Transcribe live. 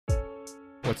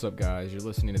What's up, guys? You're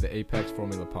listening to the Apex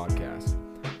Formula Podcast,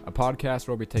 a podcast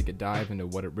where we take a dive into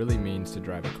what it really means to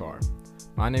drive a car.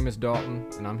 My name is Dalton,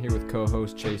 and I'm here with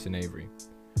co-hosts Chase and Avery.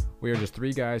 We are just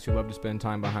three guys who love to spend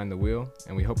time behind the wheel,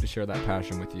 and we hope to share that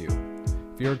passion with you.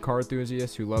 If you're a car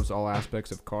enthusiast who loves all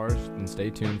aspects of cars, then stay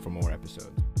tuned for more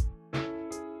episodes.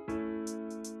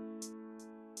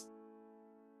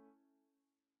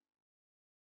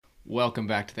 Welcome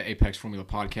back to the Apex Formula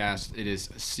Podcast. It is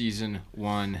season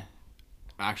 1.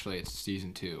 Actually, it's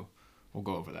season 2. We'll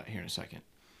go over that here in a second.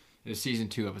 It is season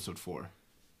 2, episode 4.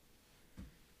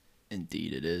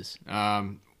 Indeed, it is.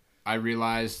 I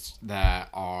realized that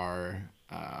our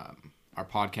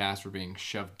podcasts were being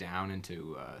shoved down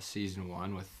into season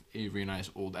 1 with Avery and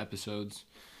I's old episodes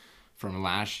from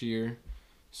last year.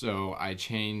 So I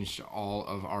changed all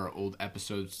of our old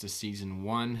episodes to season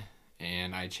 1.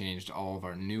 And I changed all of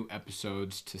our new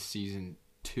episodes to season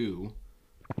 2.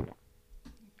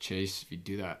 Chase, if you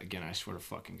do that again, I swear to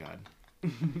fucking God.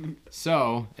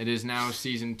 So, it is now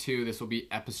season 2. This will be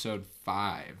episode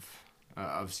 5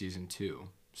 of season 2.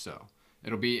 So,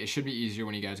 it should be easier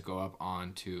when you guys go up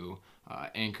onto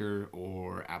Anchor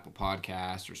or Apple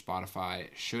Podcasts or Spotify.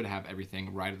 It should have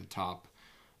everything right at the top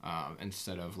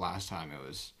instead of last time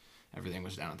everything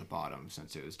was down at the bottom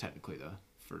since it was technically the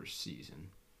first season.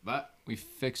 But we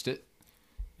fixed it,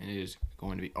 and it is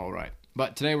going to be all right.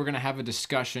 But today we're going to have a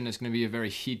discussion. It's going to be a very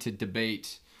heated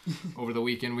debate. Over the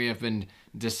weekend, we have been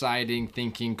deciding,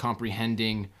 thinking,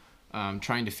 comprehending,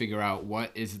 trying to figure out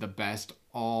what is the best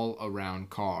all-around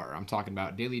car. I'm talking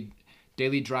about daily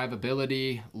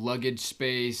drivability, luggage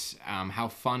space, how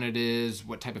fun it is,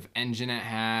 what type of engine it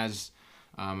has,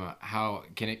 how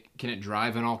can it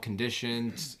drive in all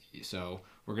conditions. So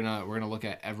we're gonna look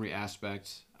at every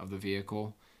aspect of the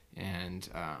vehicle. And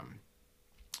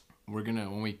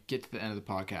when we get to the end of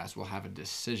the podcast, we'll have a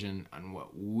decision on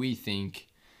what we think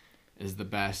is the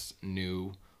best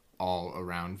new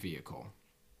all-around vehicle.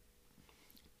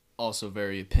 Also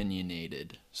very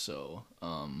opinionated, so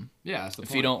yeah, that's the if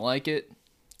point. you don't like it,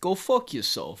 go fuck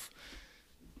yourself.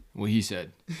 Well, he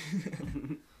said.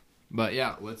 But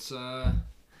yeah, let's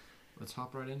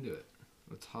hop right into it.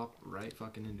 Let's hop right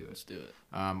fucking into it. Let's do it.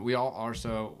 We all are,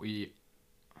 so we.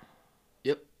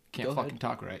 Yep. Can't Go fucking ahead.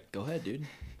 talk right. Go ahead, dude.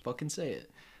 Fucking say it.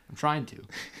 I'm trying to.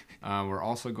 We're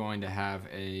also going to have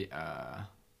a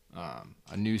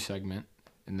new segment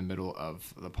in the middle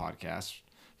of the podcast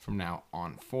from now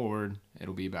on forward.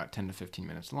 It'll be about 10 to 15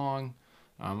 minutes long.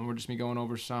 We're just going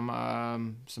over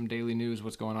some daily news,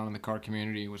 what's going on in the car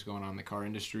community, what's going on in the car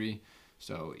industry.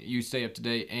 So you stay up to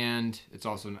date, and it's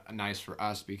also nice for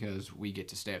us because we get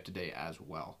to stay up to date as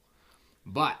well.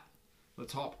 But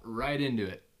let's hop right into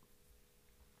it.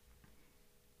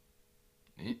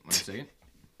 1 second.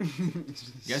 You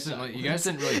guys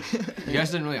didn't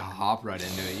really hop right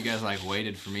into it. You guys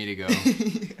waited for me to go.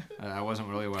 That wasn't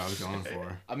really what I was going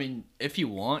for. I mean, if you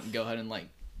want, go ahead and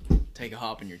take a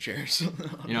hop in your chair.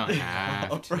 You don't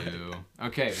have to.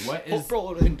 Okay,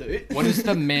 what is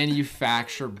the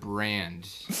manufacturer brand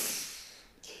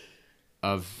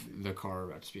of the car we're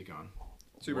about to speak on?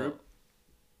 Subaru.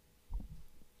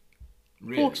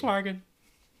 Really? Volkswagen.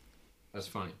 That's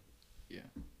funny. Yeah.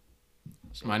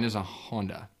 Mine is a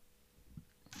Honda.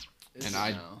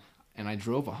 And I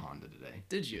drove a Honda today.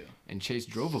 Did you? And Chase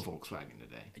drove a Volkswagen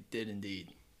today. I did indeed.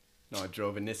 No, I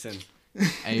drove a Nissan.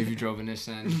 And if you drove a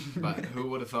Nissan, but who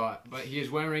would have thought? But he is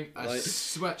wearing a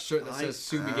sweatshirt that says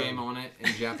Subi Game on it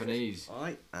in Japanese.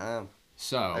 I am.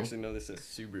 So. Actually, no, this says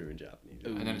Subaru in Japanese.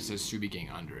 And then it says Subi Gang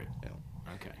under it. Yeah.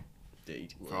 Okay.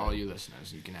 Indeed. For all you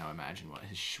listeners, you can now imagine what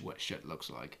his sweatshirt looks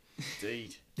like.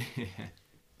 Indeed.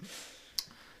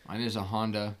 Mine is a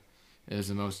Honda. It is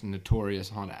the most notorious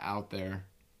Honda out there.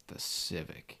 The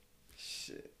Civic.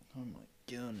 Shit. Oh my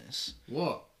goodness.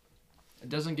 Whoa. It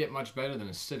doesn't get much better than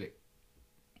a Civic.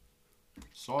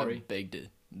 Sorry. I beg to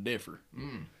differ.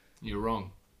 You're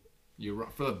wrong. You're wrong.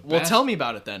 For the best, Well, tell me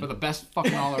about it then. For the best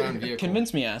fucking all-around vehicle.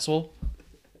 Convince me, asshole.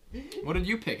 What did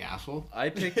you pick, asshole? I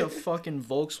picked a fucking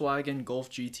Volkswagen Golf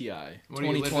GTI. What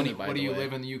 2020, by What the do you way.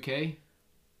 live in the UK?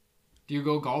 Do you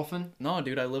go golfing? No,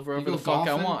 dude, I live wherever go the fuck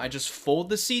golfing? I want. I just fold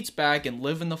the seats back and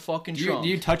live in the fucking Do trunk.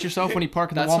 you touch yourself when you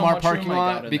park in the That's how Walmart much parking room I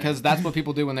got lot? in Because there. that's what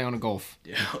people do when they own a Golf.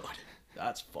 Dude,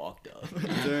 that's fucked up.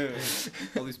 Damn.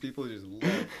 All these people just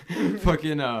love.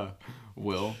 Fucking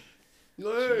Will.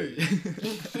 Hey.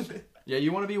 Yeah,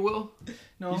 you want to be Will?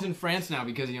 No. He's in France now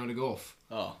because he owned a Golf.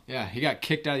 Oh, Yeah, he got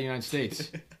kicked out of the United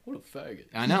States. what a faggot.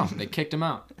 I know. They kicked him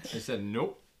out. They said,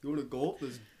 nope. Go to golf,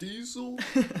 there's diesel.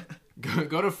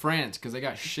 Go to France because they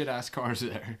got shit-ass cars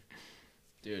there.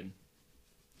 Dude,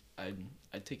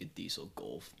 I'd take a diesel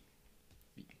Golf.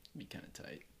 Be kind of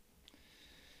tight.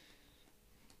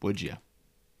 Would you?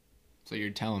 So you're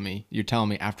telling me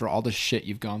after all the shit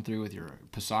you've gone through with your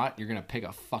Passat, you're gonna pick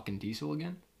a fucking diesel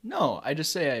again? No, I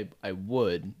just say I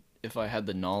would if I had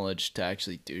the knowledge to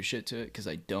actually do shit to it, because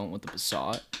I don't with the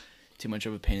Passat. Too much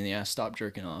of a pain in the ass. Stop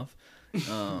jerking off.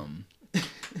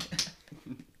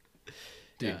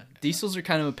 Dude. Yeah, diesels are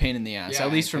kind of a pain in the ass, Yeah,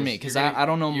 at least for me, because you're gonna- I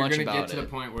don't know much You're about gonna get to it. the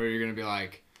point where you're gonna be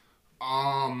like,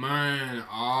 oh man,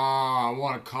 I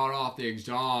want to cut off the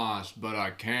exhaust, but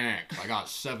I can't 'cause I got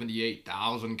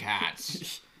 78,000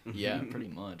 cats. Yeah, pretty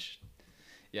much.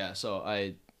 Yeah, so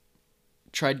I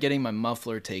tried getting my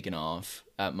muffler taken off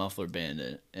at Muffler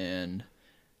Bandit, and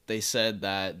they said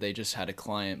that they just had a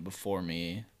client before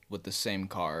me with the same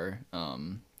car,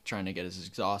 trying to get his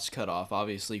exhaust cut off,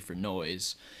 obviously for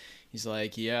noise. He's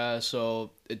like, yeah,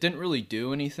 so it didn't really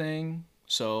do anything,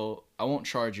 so I won't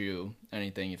charge you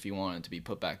anything if you want it to be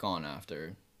put back on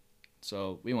after.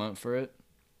 So we went for it.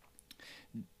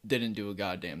 Didn't do a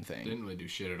goddamn thing. Didn't really do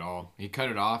shit at all. He cut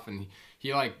it off, and he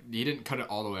didn't cut it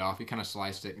all the way off. He kind of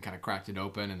sliced it and kind of cracked it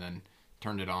open, and then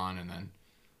turned it on, and then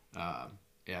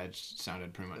yeah, it just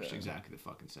sounded pretty much exactly the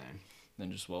fucking same. Then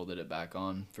just welded it back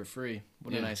on for free.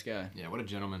 What a Yeah. nice guy. Yeah, what a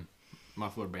gentleman.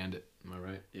 Muffler Bandit, am I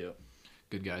right? Yep.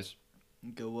 Good guys.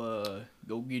 Go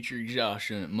get your exhaust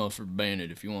in at Muffler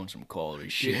Bandit if you want some quality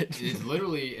shit.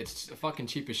 It's fucking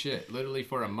cheap as shit. Literally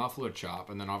for a muffler chop,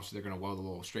 and then obviously they're gonna weld a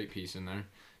little straight piece in there.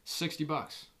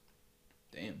 $60.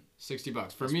 Damn.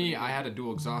 $60. For That's me, pretty I good. had a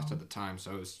dual exhaust at the time,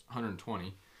 so it was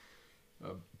 120.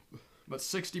 But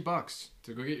 $60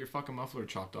 to go get your fucking muffler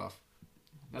chopped off.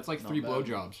 That's like Not 3 bad.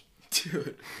 blowjobs.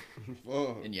 Dude.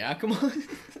 Whoa. In Yakima?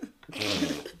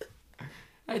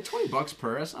 Hey, $20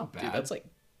 per. That's not bad. Dude,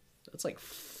 that's like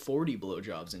 40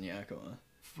 blowjobs in Yakima.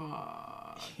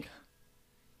 Fuck.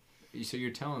 So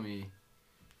you're telling me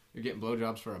you're getting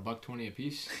blowjobs for $1.20 a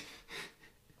piece?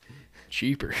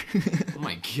 Cheaper. Oh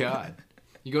my god.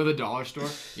 You go to the dollar store.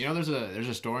 You know there's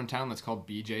a store in town that's called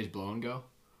BJ's Blow and Go.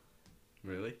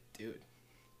 Really? Dude.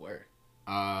 Where?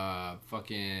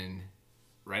 Fucking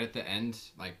right at the end,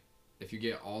 like if you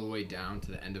get all the way down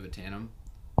to the end of a tandem,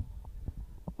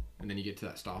 and then you get to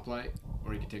that stoplight,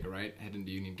 or you can take a right, head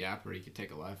into Union Gap, or you can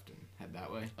take a left and head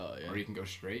that way. Oh, yeah. Or you can go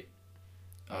straight.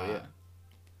 Oh, yeah.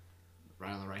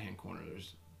 Right on the right hand corner,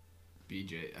 there's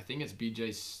BJ. I think it's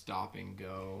BJ's Stop and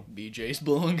Go. BJ's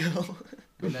Blow and Go.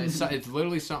 It's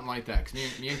literally something like that. Cause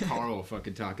me and Carl were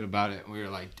fucking talking about it, and we were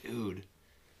like, dude,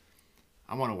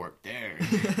 I want to work there.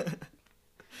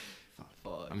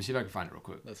 Fuck. Let me see if I can find it real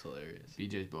quick. That's hilarious.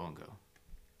 BJ's Blow and Go.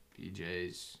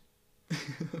 BJ's.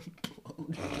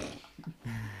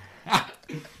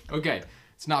 Okay,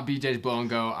 it's not BJ's Blow and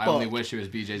Go. I only Fuck. wish it was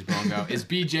BJ's Blow and Go. It's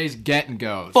BJ's Get and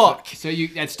Go. Fuck. So you,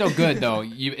 that's still good though.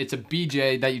 It's a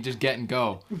BJ that you just get and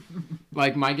go.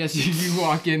 Like my guess, you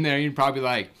walk in there, you'd probably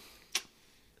like,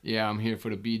 yeah, I'm here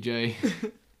for the BJ.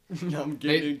 I'm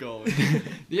getting it going.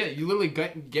 Yeah, you literally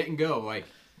get and go.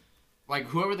 Like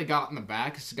whoever they got in the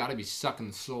back has got to be sucking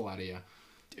the soul out of you.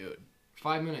 Dude.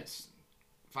 5 minutes.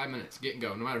 5 minutes. Get and go.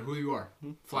 No matter who you are.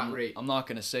 Flat rate. I'm not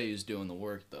going to say who's doing the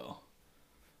work, though.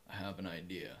 I have an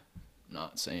idea.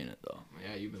 Not saying it, though.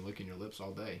 Yeah, you've been licking your lips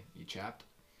all day. You chapped?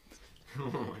 Oh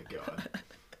my god.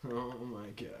 Oh my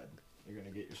god. You're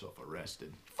gonna get yourself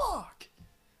arrested. Fuck.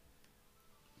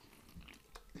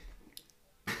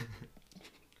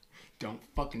 Don't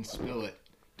fucking spill it.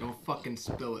 Don't fucking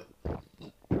spill it.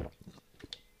 I'm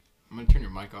gonna turn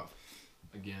your mic off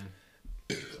again.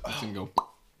 It's gonna go. Oh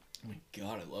my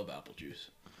god, I love apple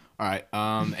juice. Alright,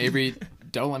 Avery,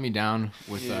 don't let me down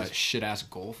with shit ass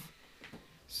Golf.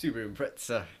 Subaru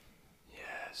Impreza.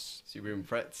 Yes. Subaru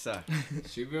Impreza.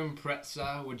 Subaru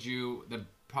Impreza,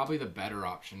 probably the better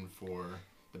option for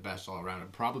the best all around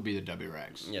would probably be the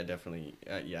WRX. Yeah, definitely.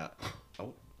 Yeah.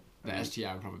 Oh. The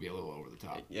STI would probably be a little over the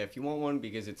top. Yeah, if you want one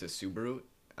because it's a Subaru,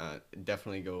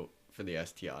 definitely go for the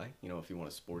STI. You know, if you want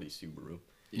a sporty Subaru.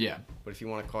 Yeah. But if you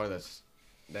want a car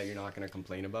that you're not gonna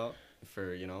complain about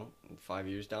for 5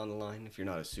 years down the line, if you're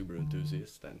not a Subaru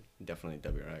enthusiast, then definitely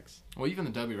WRX. Well, even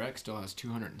the WRX still has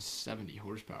 270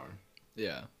 horsepower.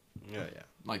 Yeah. Yeah.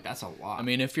 Like, that's a lot. I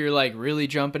mean, if you're like really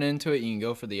jumping into it, you can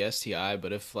go for the STI.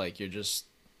 But if like you just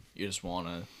want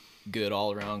a good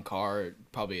all around car,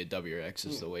 probably a WRX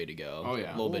is the way to go. Oh,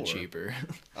 yeah. A little bit Or- cheaper.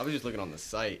 I was just looking on the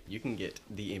site. You can get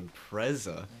the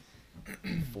Impreza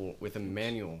with a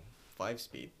manual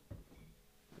 5-speed.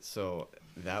 So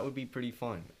that would be pretty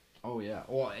fun. oh, yeah.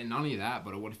 Well, and not only that,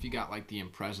 but what if you got, like, the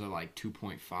Impreza, like,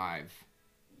 2.5?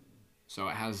 So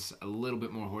it has a little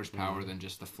bit more horsepower than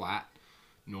just the flat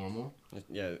normal.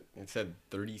 Yeah, it said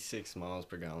 36 miles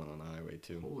per gallon on the highway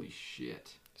too. Holy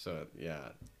shit. So yeah,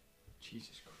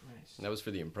 Jesus Christ. That was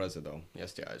for the Impreza though. The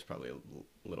STI is probably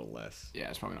a little less. Yeah,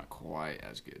 it's probably not quite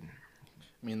as good.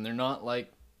 I mean, they're not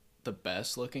like the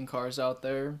best looking cars out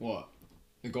there. What?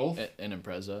 The Golf? An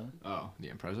Impreza. Oh, the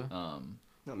Impreza?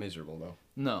 Not miserable though.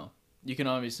 No, you can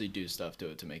obviously do stuff to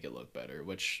it to make it look better,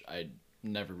 which I'd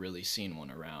never really seen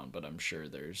one around, but I'm sure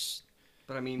there's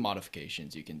But I mean,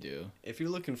 modifications you can do. if you're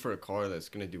looking for a car that's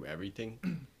gonna do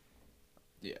everything,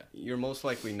 Yeah. you're most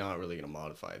likely not really gonna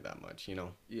modify it that much, you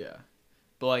know. Yeah.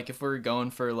 But like if we're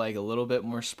going for like a little bit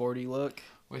more sporty look,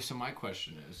 Wait, so my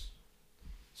question is,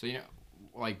 so you know,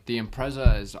 like the Impreza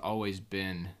has always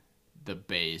been the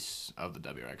base of the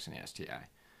WRX and the STI,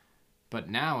 but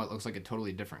now it looks like a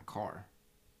totally different car.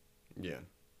 Yeah.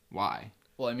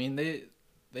 well, I mean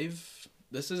they've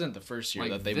this isn't the first year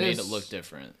Like that they made it this look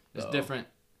different. It's though. different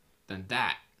than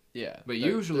that. Yeah. But they're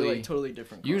usually- like totally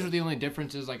different cars. Usually the only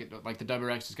difference is like the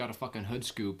WRX has got a fucking hood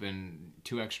scoop and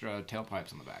 2 extra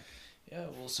tailpipes on the back. Yeah,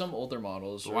 well, some older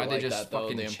models So are why'd they like just that though.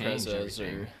 fucking The change Imprezas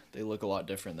everything? they look a lot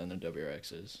different than the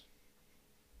WRXs.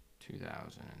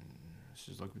 2000. This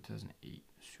is looking at 2008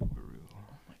 Subaru.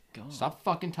 God. Stop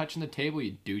fucking touching the table,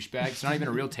 you douchebag. It's not even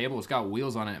a real table. It's got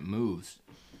wheels on it. It moves.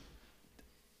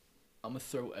 I'm gonna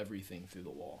throw everything through the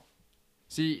wall.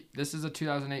 See, this is a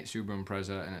 2008 Subaru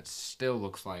Impreza, and it still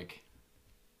looks like...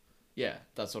 Yeah,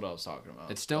 that's what I was talking about.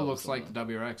 It still That looks was like the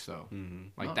the WRX, though. Mm-hmm.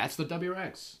 Like, No. that's the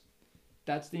WRX.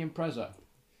 That's the Impreza.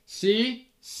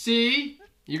 See? See?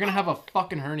 You're gonna have a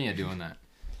fucking hernia doing that.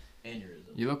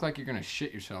 aneurysm. You look like you're gonna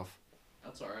shit yourself.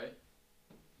 That's all right.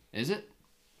 Is it?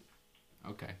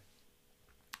 Okay.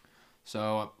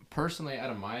 So personally, out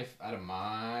of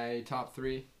my top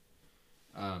 3,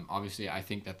 obviously I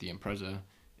think that the Impreza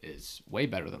is way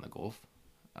better than the Golf.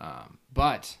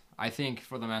 But I think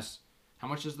for the mess, how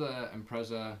much is the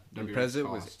Impreza The WRX Impreza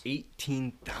cost? was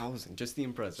 18,000. Just the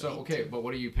Impreza. So okay, but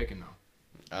what are you picking though?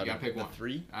 Out You gotta of pick the one.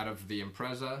 3. Out of the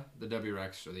Impreza, the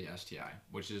WRX, or the STI,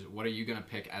 what are you gonna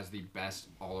pick as the best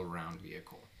all-around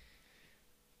vehicle?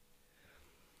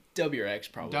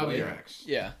 WRX probably. WRX.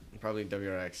 Yeah. Probably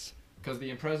WRX. Because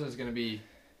the Impreza is gonna be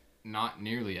not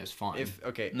nearly as fun.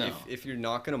 No. If you're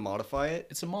not gonna modify it,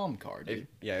 It's a mom car, dude.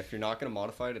 if you're not gonna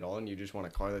modify it at all and you just want a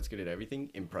car that's good at everything,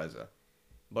 Impreza.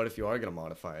 But if you are gonna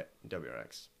modify it,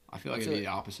 WRX. I feel like I it'd be feel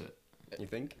the opposite. You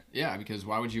think? Yeah, because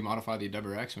why would you modify the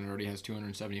WRX when it already has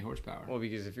 270 horsepower? Well,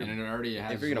 because if you're and it already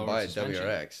has if you're gonna lower buy a suspension.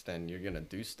 WRX, then you're gonna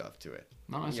do stuff to it.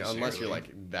 Not Yeah, necessarily. unless you're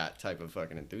like that type of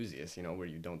fucking enthusiast, where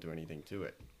you don't do anything to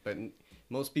it. But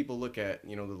most people look at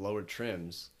the lower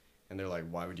trims and they're like,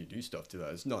 why would you do stuff to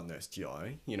that? It's not an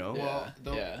STI, Well,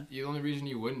 Yeah. the only reason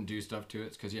you wouldn't do stuff to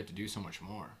it is because you have to do so much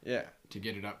more Yeah. to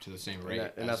get it up to the same And, rate.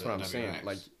 and that's as what a I'm saying. WRX.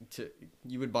 Like,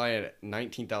 you would buy a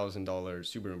 $19,000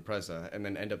 Subaru Impreza and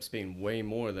then end up spending way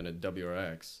more than a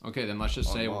WRX. Okay, then let's just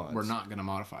on say mods. we're not gonna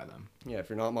modify them. Yeah, if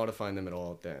you're not modifying them at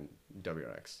all, then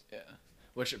WRX. Yeah.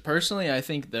 Which personally, I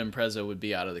think the Impreza would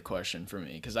be out of the question for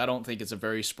me because I don't think it's a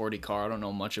very sporty car. I don't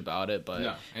know much about it, but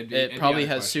No, it'd it be probably out of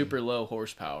has question. super low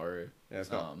horsepower. Yeah, it's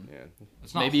not.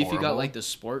 It's not Maybe if you got horrible. like the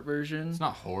sport version. It's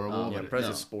not horrible. Yeah, but Impreza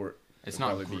no. Sport. it's would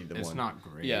not. probably be the It's one. not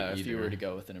great. Yeah, if you either. were to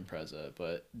go with an Impreza,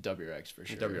 but WRX for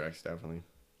sure. WRX definitely.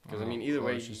 Because Oh, either way,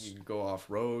 well, it's just- you go off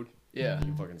road. Yeah.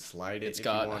 You fucking slide it. It's if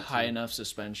got you want high to. enough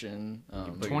suspension. put your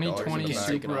dogs in 2020 the back.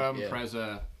 Supra Yeah.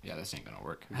 Impreza. Yeah, this ain't gonna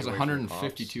work. You Has can wait for the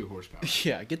 152 horsepower.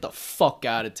 Yeah, get the fuck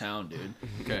out of town, dude.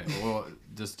 Okay, well,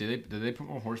 did they put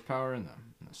more horsepower in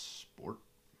the Sport?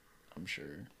 I'm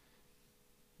sure.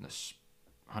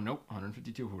 Nope,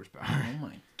 152 horsepower. Oh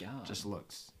my god. Just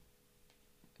looks.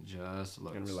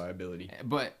 And reliability.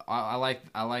 But I like.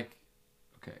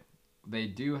 Okay, they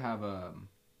do have a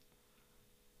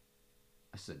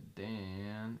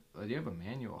sedan. They do have a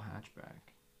manual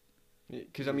hatchback.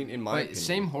 Because in my Wait, opinion,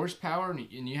 same horsepower,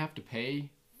 and you have to pay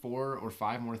 $4,000 or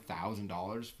 $5,000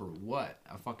 more for what?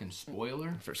 A fucking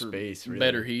spoiler? for space, really.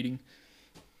 better heating.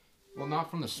 Well, not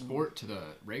from the Sport to the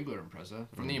regular Impreza.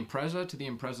 From the Impreza to the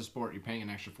Impreza Sport, you're paying an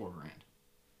extra $4,000,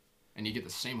 and you get the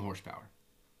same horsepower.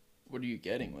 What are you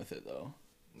getting with it though?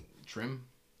 Trim,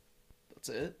 That's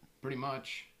it. pretty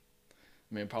much.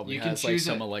 I mean, it probably You can has like choose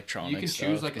some a- electronic You can stuff,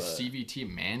 choose like a but- CVT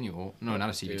manual. No, not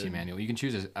a CVT Dude. manual. You can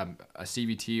choose a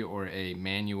CVT or a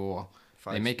manual.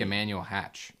 They make a 5-speed. manual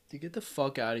hatch. Dude, get the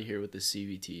fuck out of here with the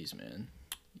CVTs, man.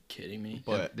 You kidding me?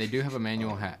 But They do have a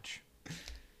manual hatch.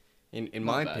 in Not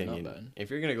my bad, not opinion, bad. if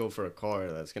you're gonna go for a car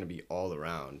that's gonna be all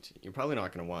around, you're probably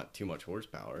not gonna want too much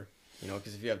horsepower.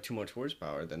 Because if you have too much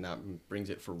horsepower, then that brings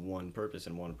it for one purpose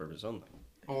and one purpose only.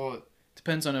 Well,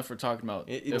 Depends on if we're talking about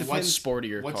It if what depends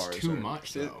sportier what's cars too are.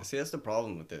 much See, though? see, that's the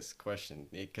problem with this question,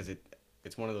 because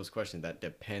it's one of those questions that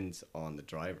depends on the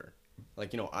driver.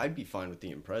 Like, I'd be fine with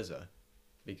the Impreza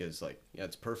because like yeah,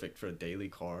 it's perfect for a daily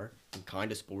car.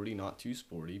 Kind of sporty, not too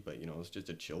sporty, but you know it's just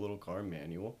a chill little car,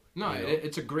 manual. No, you know?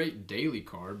 it's a great daily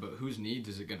car, but whose needs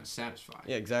is it going to satisfy?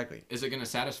 Yeah, exactly. Is it going to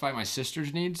satisfy my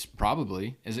sister's needs?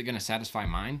 Probably. Is it going to satisfy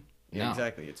mine? Yeah, No.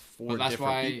 exactly. It's for But that's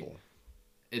different why people.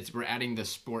 We're adding the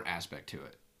sport aspect to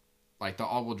it. Like the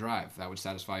all-wheel drive, that would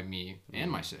satisfy me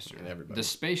and my sister. And everybody. The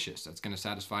spacious, that's going to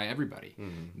satisfy everybody.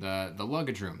 The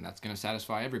luggage room, that's going to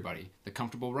satisfy everybody. The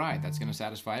comfortable ride, that's going to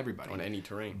satisfy everybody. On any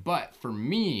terrain. But for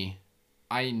me,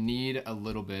 I need a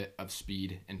little bit of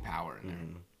speed and power in there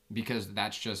because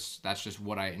that's just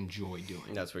what I enjoy doing.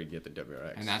 And that's where you get the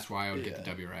WRX. And that's why I would get the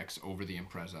Yeah. WRX over the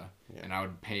Impreza, Yeah. and I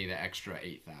would pay the extra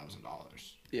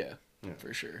 $8,000. Yeah, Yeah.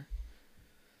 for sure.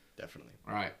 Definitely.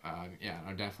 All right, yeah,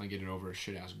 I'll definitely get it over a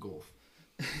shit ass Golf.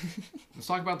 Let's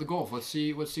talk about the Golf. Let's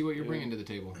see what you're bringing to the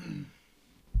table.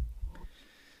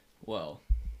 Well,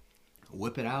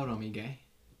 Whip it out on me, gay.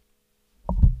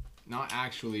 Not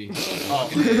actually. Oh.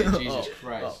 Fucking A, Jesus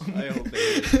Christ. I hope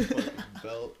they hit the fucking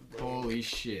belt. Bro. Holy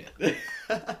shit.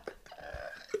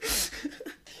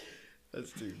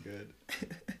 That's too good.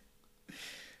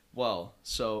 well,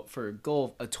 so for a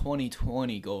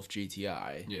 2020 Golf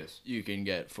GTI, Yes. you can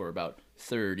get for about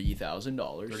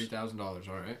 $30,000. $30,000,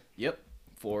 all right. Yep,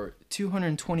 for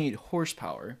 228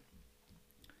 horsepower.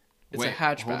 It's a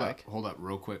hatchback. Hold up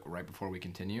real quick right before we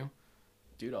continue.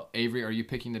 Dude, Avery, are you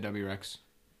picking the WRX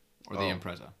or the Oh.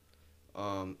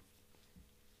 Impreza?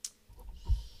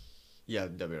 Yeah,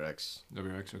 WRX.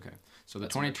 WRX, okay. So the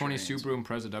That's an 2020 extra Subaru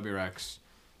Impreza WRX,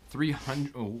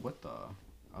 300. Oh, what the?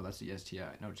 Oh, that's the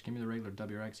STI. No, just give me the regular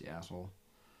WRX, you asshole.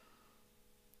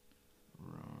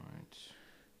 Right.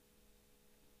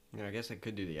 Yeah, I guess I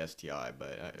could do the STI,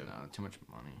 but No, too much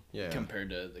money. yeah, compared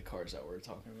to the cars that we're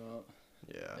talking about.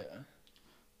 yeah. Yeah.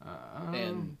 And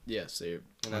And yes, they're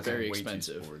And that's very way too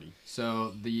expensive. sporty.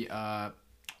 so the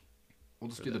we'll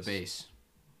just For do the this. base.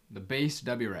 The base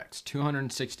WRX,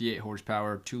 268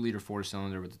 horsepower, 2-liter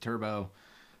 4-cylinder with the turbo,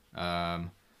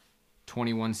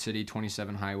 21 city,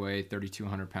 27 highway,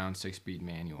 3,200 pounds, 6-speed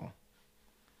manual.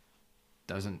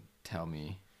 Doesn't tell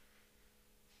me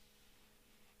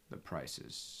the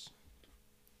prices.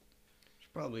 It's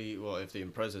probably, well, if the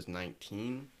Impreza is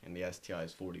 19 and the STI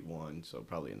is 41, so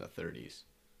probably in the 30s.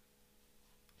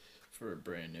 For a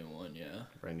brand new one, yeah.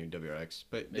 Brand new WRX.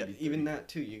 But yeah, Maybe even 30. that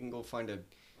too, you can go find a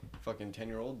fucking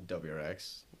 10-year-old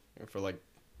WRX for like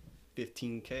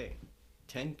 15K,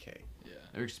 10K. Yeah.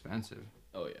 They're expensive.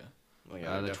 Oh yeah. Well,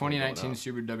 yeah, The they're definitely going 2019 up.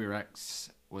 Subaru WRX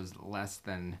was less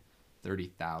than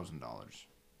 $30,000.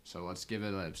 So let's give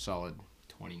it a solid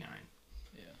 29.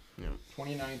 Yeah. Yeah.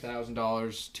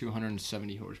 $29,000,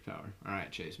 270 horsepower. All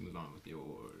right, Chase, move on with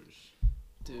yours.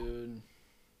 Dude,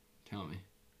 Tell me.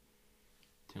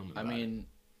 Tell me I about it. mean,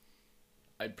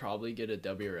 I'd probably get a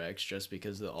WRX just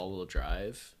because of the all-wheel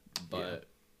drive, but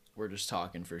we're just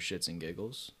talking for shits and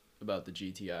giggles about the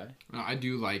GTI. No, I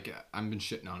do like. I've been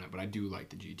shitting on it, but I do like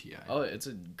the GTI. Oh, it's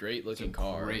a great it's a looking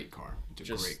car. great car. It's a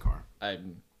Just- great car.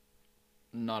 I'm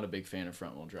not a big fan of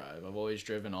front-wheel drive. I've always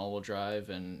driven all-wheel drive,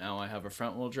 and now I have a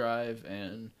front-wheel drive,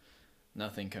 and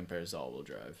nothing compares to all-wheel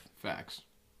drive. Facts.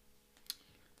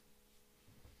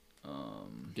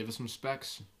 Give us some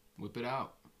specs. Whip it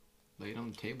out. Lay it on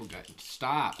the table, guys.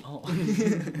 Stop. Oh, God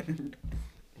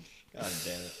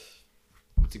damn it.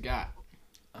 What's it got?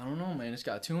 I don't know, man. It's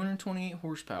got 228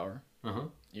 horsepower. Uh-huh.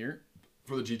 You're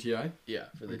For the GTI? yeah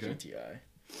for the Okay. GTI.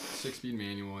 6-speed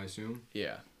manual, I assume.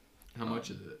 Yeah, How much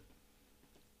is it?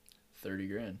 30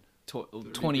 grand.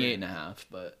 30 28 grand. and a half,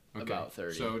 but Okay. about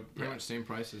 30. So pretty yeah. much same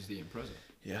price as the Impreza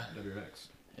Yeah, WRX.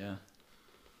 yeah.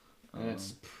 And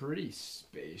it's pretty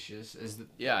spacious. Is the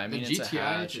Yeah, I mean, the it's a GTI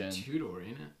hatch it's and- a 2-door,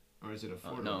 ain't it? Or is it a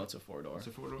 4-door? no, it's a 4-door. It's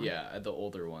a 4-door? Yeah, the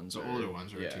older ones. The are, older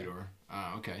ones are yeah, a 2-door.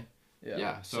 Oh, okay. Yeah.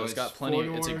 Yeah, So, so it's got it's plenty.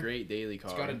 It's a 4-door, great daily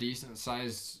car. It's got a decent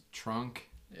sized trunk,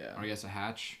 yeah. or I guess a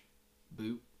hatch,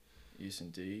 boot. Yes,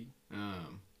 indeed.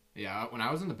 Yeah, when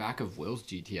I was in the back of Will's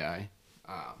GTI,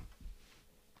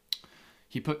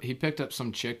 he picked up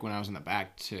some chick when I was in the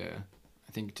back to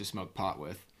smoke pot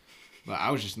with, but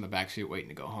I was just in the back seat waiting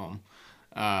to go home.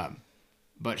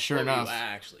 But sure What enough, were you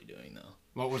actually doing though?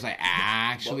 what was I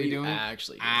actually What were you doing?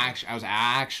 actually doing? I was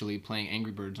actually playing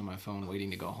Angry Birds on my phone, waiting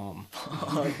to go home.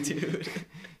 Oh, dude.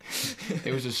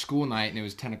 It was a school night, and it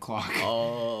was 10 o'clock.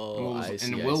 Oh,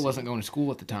 And Will wasn't going to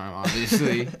school at the time,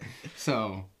 obviously.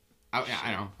 So,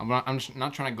 I know. I'm just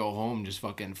not trying to go home just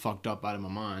fucking fucked up out of my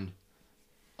mind.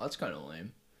 That's kind of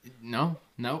lame. No.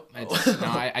 No,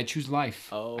 I choose life.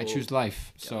 Oh. I choose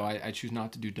life. So I choose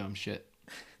not to do dumb shit.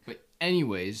 But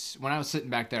anyways, when I was sitting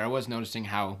back there, I was noticing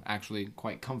how actually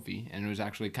quite comfy, and it was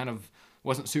actually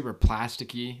wasn't super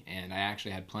plasticky, and I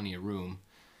actually had plenty of room.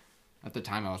 At the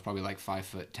time, I was probably like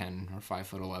 5'10" or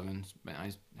 5'11", but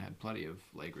I had plenty of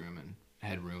leg room and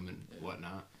headroom and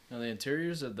whatnot. Now the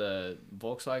interiors of the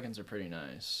Volkswagens are pretty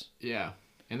nice. Yeah,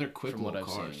 and they're quick From what little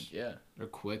I've cars. seen, yeah. They're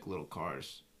quick little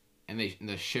cars, and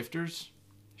the shifters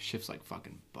shifts like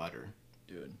fucking butter,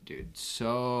 dude.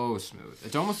 So smooth.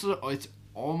 It's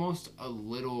almost a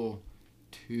little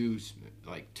too smooth,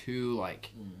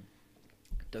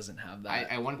 Doesn't have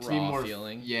that I want it to raw be more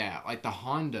feeling. Yeah, like the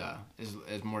Honda is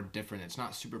more different. It's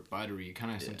not super buttery. You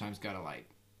kind of sometimes gotta like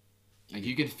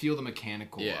you can feel the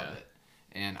mechanical of it,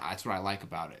 and that's what I like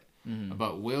about it. Mm-hmm.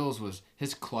 But Will's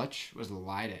his clutch was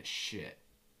light as shit,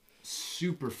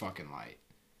 super fucking light,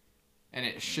 and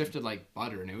it shifted like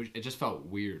butter, and it just felt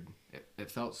weird.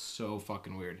 It felt so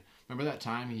fucking weird. Remember that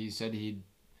time he said he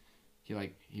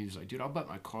was like, dude, I'll bet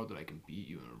my car that I can beat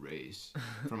you in a race.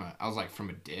 I was like, from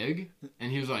a dig?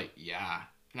 And he was like, yeah.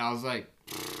 And I was like,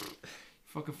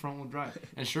 fucking front wheel drive.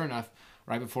 And sure enough,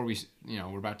 right before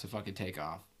we're about to fucking take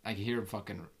off, I could hear him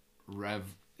fucking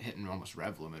hitting almost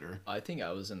rev limiter. I think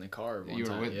I was in the car one You were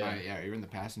time. with you were in the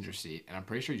passenger seat, and I'm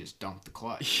pretty sure you just dumped the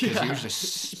clutch because he was just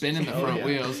spinning the Oh, front yeah.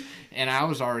 wheels, and I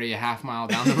was already a half mile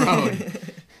down the road.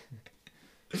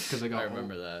 Because I got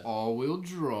remember that. all-wheel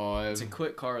drive. It's a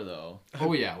quick car though.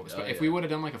 Oh yeah, Oh, if yeah. we would have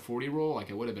done like a 40 roll, like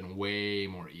it would have been way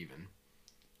more even.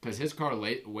 Because his car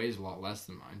weighs a lot less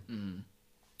than mine. Mm.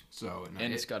 So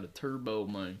And it's got a turbo,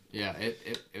 mine. yeah,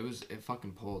 it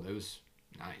fucking pulled. It was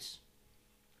nice.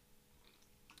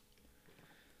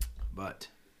 But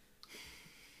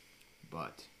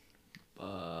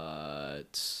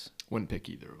wouldn't pick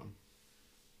either of them.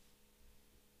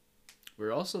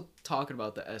 We're also talking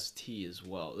about the ST as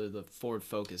well, the Ford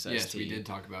Focus ST. Yes, we did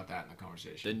talk about that in the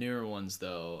conversation. The newer ones,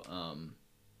 though,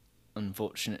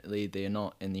 unfortunately, they are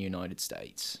not in the United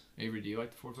States. Avery, do you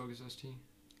like the Ford Focus ST?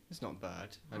 It's not bad.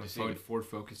 I Or just Ford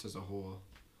Focus as a whole.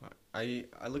 I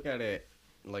look at it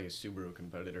like a Subaru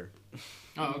competitor.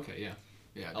 Oh, okay, yeah.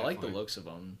 Yeah, I like the definitely. looks of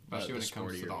them. Especially when it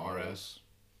comes to the sportier RS.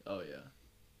 Oh, yeah.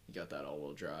 You got that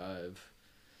all-wheel drive.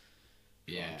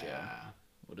 Yeah. yeah.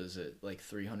 What is it? Like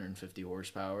 350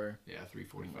 horsepower? Yeah, Oh,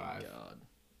 345. my God.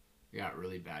 We got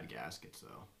really bad gaskets,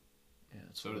 though. Yeah,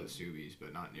 it's So do the Subies,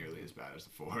 but not nearly as bad as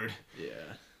the Ford.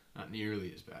 Yeah. Not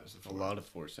nearly as bad as the A Ford. lot of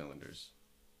 4 cylinders.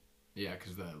 Yeah,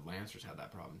 because the Lancers had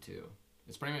that problem too.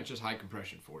 It's pretty much just high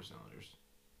compression 4 cylinders,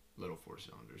 little 4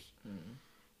 cylinders. Mm.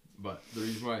 But the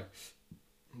reason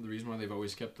why they've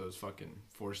always kept those fucking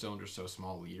 4 cylinders so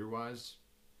small liter wise,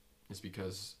 is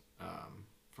because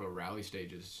for rally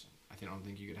stages, I don't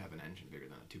think you could have an engine bigger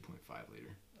than a 2.5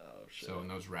 liter. Oh, shit. So in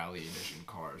those rally edition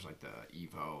cars like the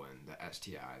Evo and the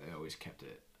STI, they always kept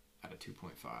it at a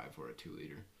 2.5 or a 2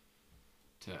 liter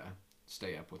to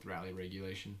stay up with rally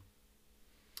regulation.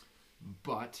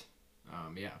 But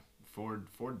yeah, the Ford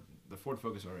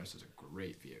Focus RS is a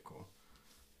great vehicle.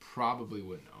 Probably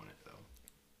wouldn't own it though.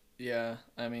 Yeah,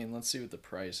 I mean, let's see what the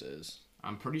price is.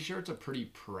 I'm pretty sure it's a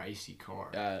pretty pricey car.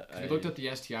 I We looked at the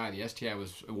STI. The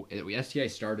STI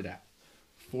started at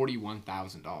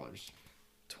 $41,000.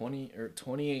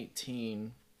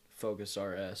 2018 Focus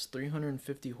RS,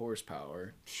 350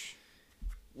 horsepower,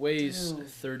 weighs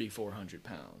 3,400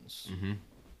 pounds. Mm-hmm.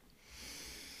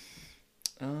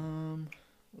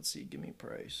 Let's see. Give me a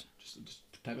price. Just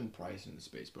type in price in the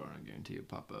space bar, and I guarantee it'll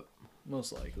pop up.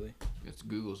 Most likely. It's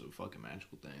Google's a fucking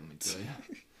magical thing. Let me tell you.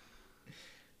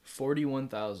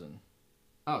 41,000.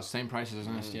 Oh, same price as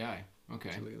an STI.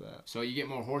 Okay. Look at that. So you get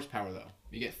more horsepower though.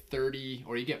 You get 30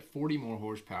 or you get 40 more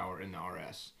horsepower in the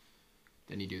RS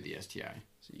than you do the STI.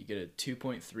 So you get a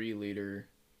 2.3 liter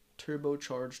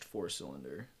turbocharged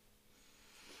 4-cylinder.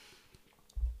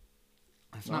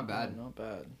 That's not bad. Not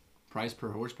bad. Price per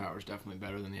horsepower is definitely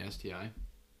better than the STI.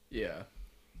 Yeah.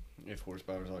 If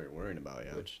horsepower is all you're worrying about,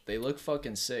 yeah. Which they look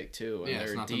fucking sick too, and Yeah,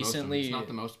 it's they're not decently. it's not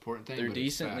the most important thing. They're but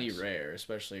it's decently facts. rare,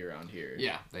 especially around here.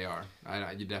 Yeah, they are.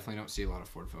 You definitely don't see a lot of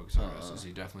Ford Focus RSs.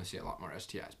 You definitely see a lot more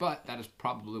STIs. But that is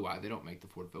probably why they don't make the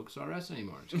Ford Focus RS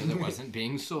anymore. It's because it wasn't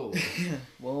being sold.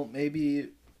 Well, maybe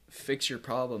fix your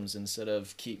problems instead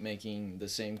of keep making the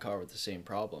same car with the same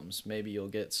problems. Maybe you'll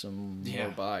get some Yeah.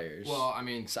 more buyers. Well, I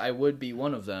mean, 'Cause I would be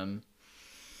one of them.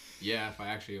 yeah, if I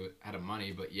actually had a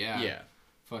money, but yeah.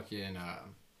 Fucking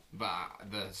but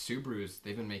the Subarus,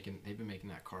 they've been making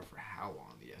that car for how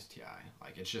long, the STI?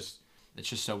 Like it's just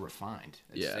so refined.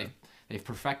 They've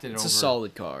perfected it It's over. a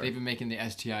solid car. They've been making the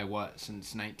STI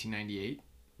since 1998?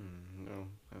 No,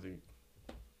 I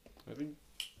think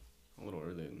a little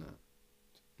earlier than that.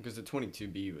 Because the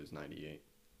 22B was 98.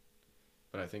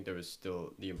 But I think there was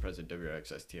still the Impreza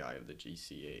WRX STI of the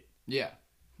GC8. Yeah.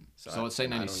 So let's say I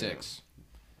don't know. 96.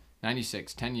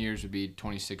 96. 10 years would be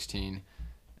 2016.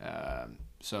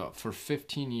 So for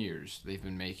 15 years, they've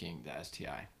been making the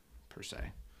STI, per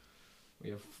se.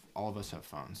 All of us have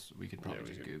phones. We could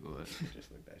probably just Google it.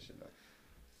 Just look that shit up.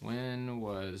 When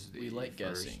was the We like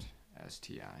first guessing.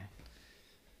 STI?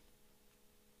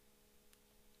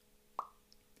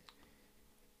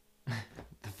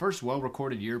 The first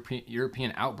well-recorded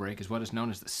European outbreak is what is known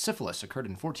as the syphilis. Occurred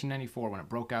in 1494 when it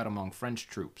broke out among French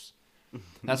troops.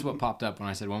 That's what popped up when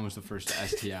I said when was the first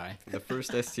STI. The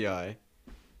first STI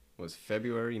was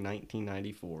February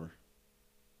 1994.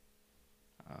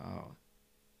 Oh.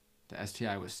 The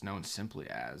STI was known simply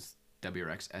as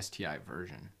WRX STI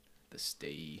version. The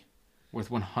stay.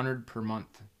 With 100 per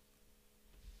month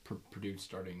produced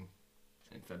starting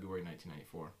in February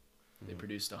 1994. They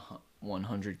produced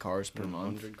 100 cars per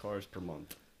month. 100 cars per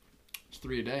month. It's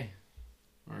 3 a day.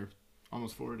 Or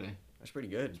almost 4 a day. That's pretty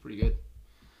good It's pretty good.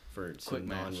 for Quick some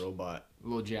match. non-robot.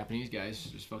 Little Japanese guys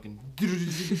just fucking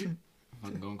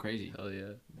fucking going crazy. Hell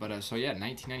yeah. But so yeah,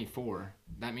 1994.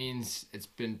 That means it's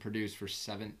been produced for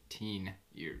 17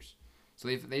 years. So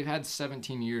they've had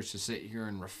 17 years to sit here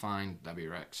and refine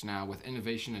WRX. Now with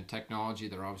innovation and technology,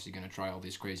 they're obviously going to try all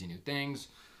these crazy new things,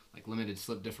 like limited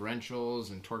slip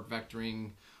differentials and torque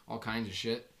vectoring, all kinds of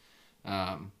shit.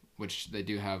 Which they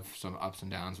do have some ups and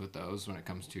downs with those when it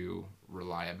comes to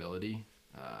reliability.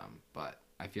 But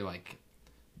I feel like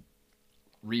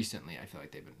recently,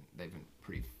 they've been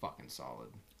pretty fucking solid.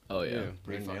 Oh yeah.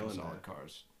 Pretty they're fucking nailing solid that.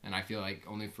 cars. And I feel like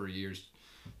only for years,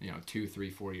 2, 3,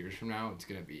 4 years from now, it's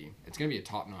gonna be a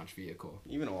top notch vehicle.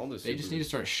 Even all the They just need to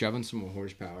start shoving some more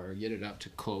horsepower, get it up to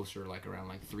closer, like around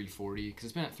like 340, because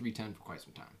it's been at 310 for quite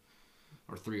some time,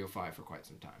 or 305 for quite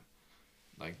some time.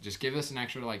 Like, just give us an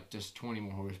extra just 20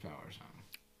 more horsepower or something,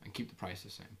 and keep the price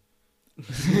the same.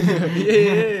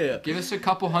 Yeah. Give us a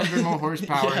couple hundred more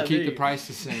horsepower Yeah, and keep there the you- price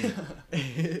the same.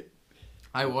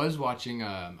 I was watching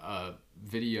a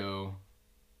video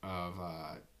of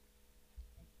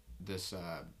this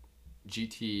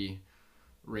GT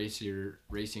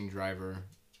racing driver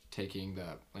taking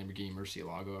the Lamborghini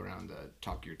Murcielago around the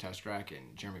Top Gear test track,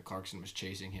 and Jeremy Clarkson was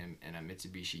chasing him in a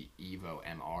Mitsubishi Evo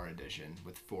MR edition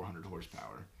with 400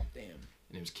 horsepower, Damn.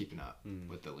 and it was keeping up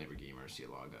with the Lamborghini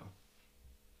Murcielago.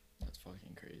 That's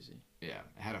fucking crazy. Yeah,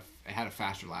 it had a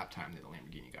faster lap time than the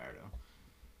Lamborghini Gallardo.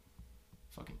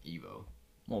 Fucking Evo.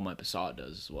 Well, my Passat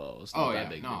does as well. It's not that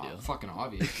big of a deal. Fucking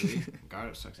obviously.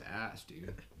 Gallardo sucks ass,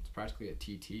 dude. It's practically a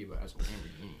TT, but as a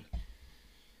Lamborghini.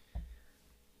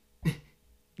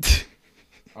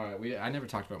 All right, I never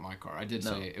talked about my car. I did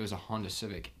say it was a Honda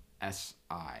Civic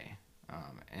SI,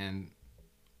 and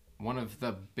one of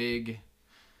the big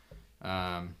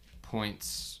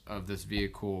points of this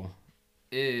vehicle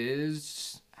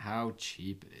is how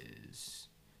cheap it is,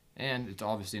 and it's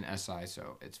obviously an SI,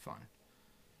 so it's fun.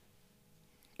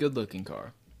 Good looking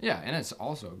car. Yeah, and it's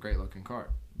also a great looking car.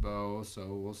 So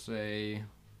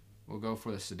we'll go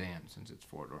for the sedan since it's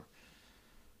 4-door.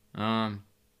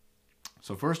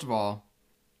 So first of all,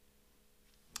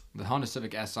 the Honda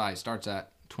Civic Si starts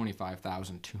at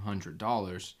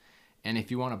 $25,200, and if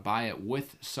you want to buy it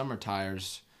with summer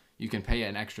tires, you can pay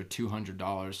an extra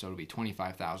 $200, so it'll be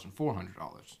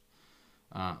 $25,400.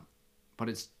 But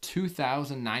it's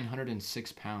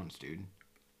 2,906 pounds, dude.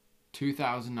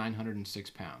 2,906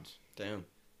 pounds. Damn.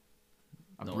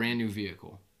 A brand new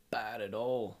vehicle. Bad at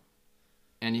all.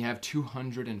 And you have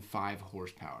 205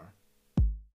 horsepower.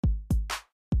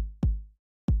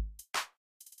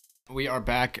 We are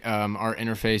back. Our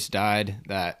interface died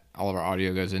that all of our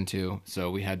audio goes into,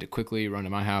 so we had to quickly run to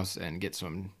my house and get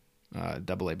some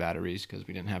AA batteries because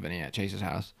we didn't have any at Chase's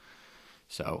house.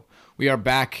 So we are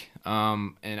back,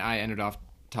 and I ended off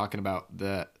talking about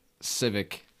the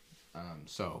Civic.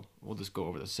 So we'll just go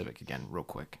over the Civic again real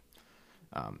quick.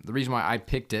 The reason why I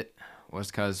picked it was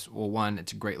because, well, one,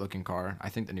 it's a great looking car. I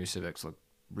think the new Civics look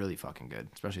really fucking good,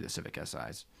 especially the Civic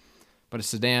SIs. But a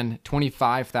sedan,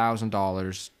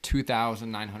 $25,000,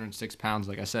 2,906 pounds,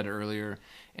 like I said earlier,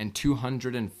 and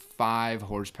 205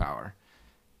 horsepower.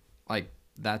 Like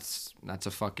that's a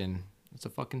fucking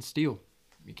steal.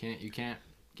 You can't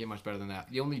get much better than that.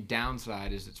 The only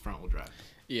downside is it's front wheel drive.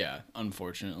 Yeah,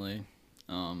 unfortunately.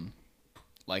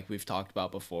 Like we've talked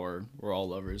about before, we're all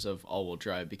lovers of all-wheel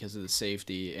drive because of the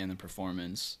safety and the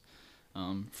performance.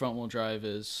 Front-wheel drive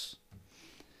it's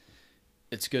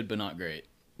good but not great.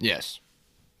 Yes,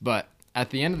 but at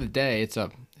the end of the day, it's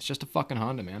just a fucking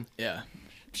Honda, man. Yeah,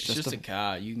 it's just a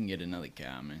car. You can get another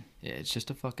car, man. Yeah, it's just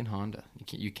a fucking Honda.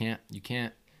 You can't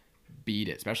beat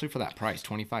it, especially for that price,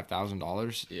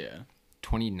 $25,000. Yeah.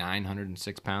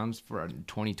 2,906 pounds for a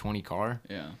 2020 car.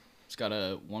 Yeah. It's got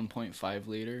a 1.5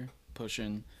 liter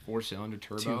pushing 4-cylinder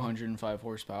turbo. 205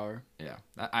 horsepower. Yeah,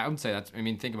 I would say that's. I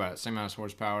mean, think about it. Same amount of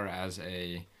horsepower as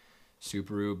a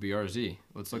Subaru BRZ.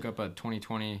 Let's look up a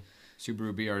 2020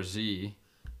 Subaru BRZ.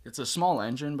 It's a small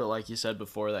engine, but like you said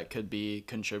before, that could be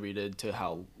contributed to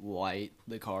how light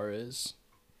the car is.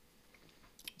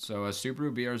 So a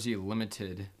Subaru BRZ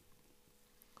Limited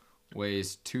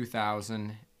weighs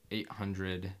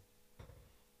 2,800.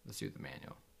 Let's see what the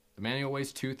manual. The manual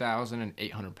weighs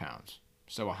 2,800 pounds.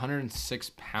 So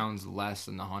 106 pounds less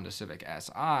than the Honda Civic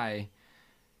Si,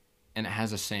 and it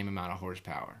has the same amount of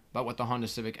horsepower. But with the Honda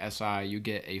Civic Si, you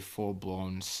get a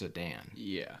full-blown sedan.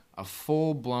 Yeah. A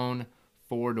full-blown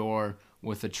 4-door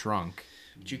with a trunk.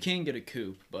 But you can get a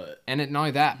coupe, but... And not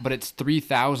only that, but it's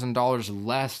 $3,000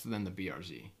 less than the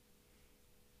BRZ.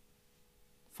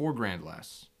 $4,000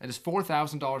 less. It is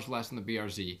 $4,000 less than the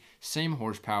BRZ. Same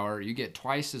horsepower. You get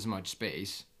twice as much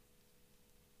space.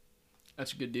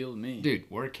 That's a good deal to me. Dude,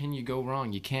 where can you go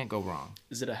wrong? You can't go wrong.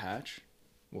 Is it a hatch?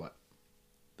 What?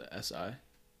 The SI?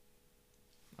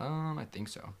 I think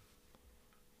so.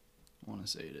 I want to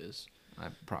say it is.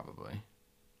 Probably.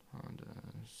 Honda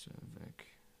Civic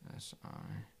Si.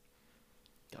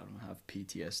 God, I'm gonna have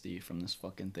PTSD from this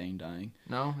fucking thing dying.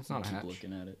 No, it's not a Keep hatch.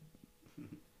 looking at it.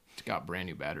 It's got brand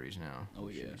new batteries now. Oh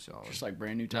Should yeah, be solid. just like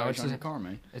brand new No, tires it's on a- your car,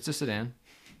 man. It's a sedan.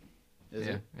 Is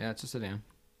yeah. it? Yeah, it's a sedan.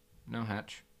 No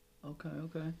hatch.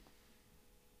 Okay.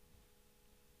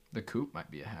 The coupe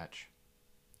might be a hatch.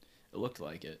 It looked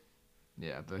like it.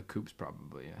 Yeah, the coupe's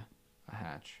probably a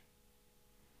hatch.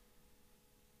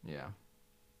 Yeah.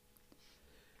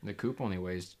 The coupe only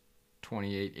weighs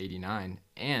 28.89,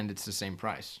 and it's the same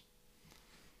price.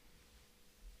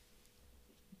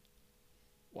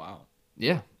 Wow.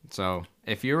 Yeah. So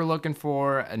if you're looking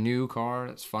for a new car,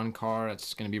 that's a fun car,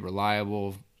 that's going to be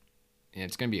reliable, and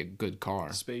it's going to be a good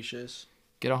car, Spacious.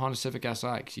 get a Honda Civic Si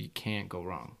because you can't go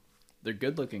wrong. They're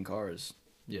good looking cars.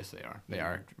 Yes, they are. They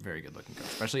are very good looking cars,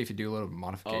 especially if you do a little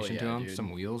modification to yeah, them, dude.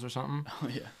 some wheels or something. Oh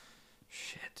yeah.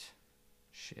 Shit.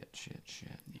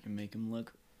 You can make them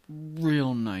look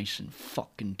real nice and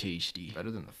fucking tasty.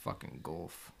 Better than the fucking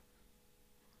Golf.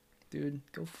 Dude,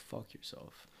 go fuck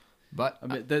yourself. But I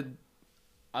mean,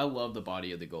 I love the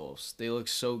body of the Golfs. They look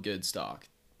so good stock,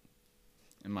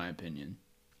 in my opinion.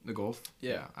 the Golf?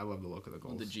 Yeah. I love the look of the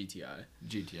Golf. The GTI.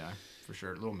 GTI, for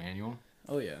sure. Little manual.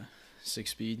 Oh yeah,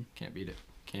 6-speed. Can't beat it.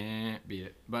 Can't beat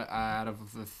it. But out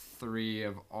of the three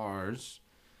of ours,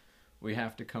 we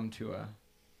have to come to a...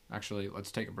 Actually,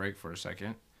 let's take a break for a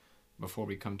second before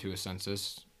we come to a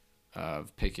census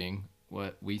of picking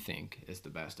what we think is the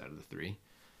best out of the three.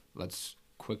 Let's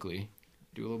quickly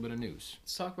do a little bit of news.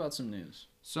 Let's talk about some news.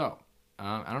 So,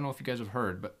 I don't know if you guys have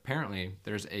heard, but apparently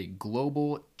there's a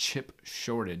global chip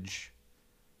shortage,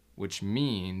 which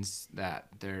means that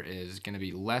there is going to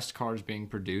be less cars being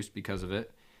produced because of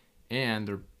it, and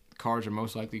the cars are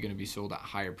most likely going to be sold at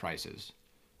higher prices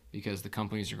because the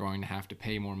companies are going to have to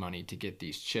pay more money to get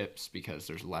these chips because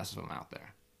there's less of them out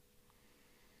there.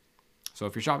 So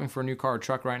if you're shopping for a new car or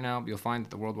truck right now, you'll find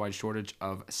that the worldwide shortage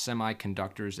of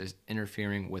semiconductors is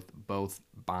interfering with both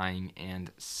buying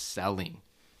and selling.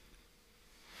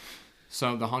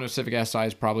 So the Honda Civic Si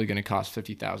is probably going to cost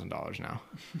 $50,000 now.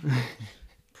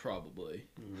 Probably.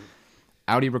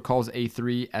 Audi recalls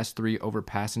A3, S3 over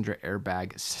passenger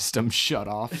airbag system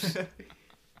shutoffs.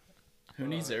 Who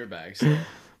needs airbags?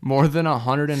 More than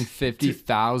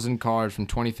 150,000 cars from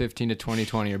 2015 to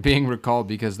 2020 are being recalled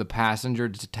because the passenger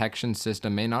detection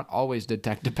system may not always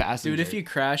detect a passenger. Dude, if you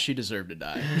crash, you deserve to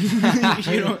die.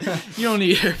 you don't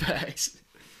need airbags.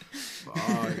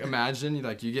 Imagine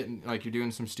you're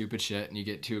doing some stupid shit and you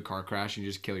get to a car crash and you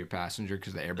just kill your passenger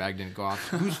because the airbag didn't go off.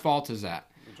 Whose fault is that?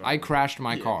 I crashed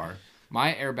my car.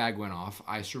 My airbag went off.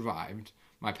 I survived.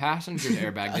 My passenger's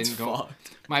airbag didn't go.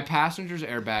 Fucked. My passenger's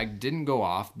airbag didn't go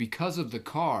off because of the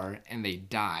car, and they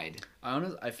died.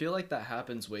 I feel like that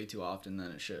happens way too often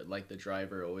than it should. Like the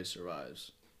driver always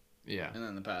survives, Yeah, and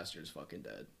then the passenger's fucking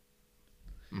dead.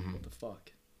 Mhm. What the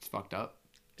fuck? it's fucked up.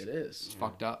 It is. It's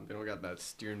fucked up. They don't got that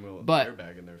steering wheel But-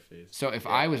 airbag in their face. So if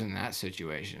I was in that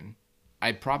situation,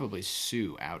 I'd probably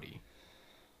sue Audi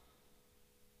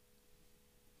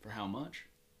For how much?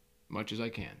 much as I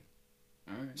can.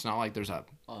 All right. It's not like there's a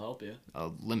I'll help you.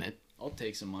 limit. I'll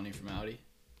take some money from Audi.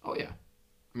 Oh yeah,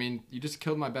 I mean you just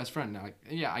killed my best friend. Now,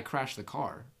 yeah, I crashed the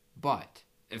car, but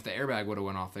if the airbag would have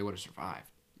went off, they would have survived.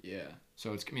 Yeah.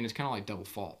 So it's kind of like double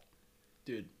fault.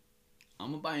 Dude,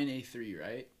 I'm gonna buy an A3,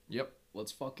 right? Yep.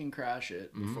 Let's fucking crash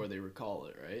it before they recall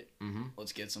it, right? Mm-hmm.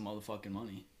 Let's get some motherfucking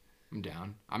money. I'm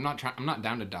down. I'm not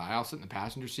down to die. I'll sit in the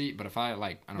passenger seat, but if I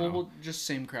I don't know, Well, just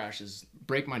same crash as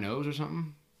break my nose or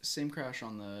something. same crash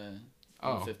on the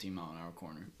on Oh. the 15-mile-an-hour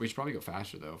corner. We should probably go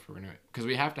faster though if we're gonna, because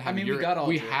we have to have I mean, we your, got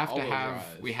we all-wheel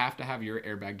have to have your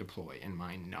airbag deploy and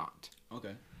mine not.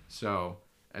 Okay. So,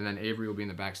 and then Avery will be in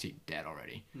the back seat dead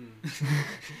already.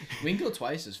 We can go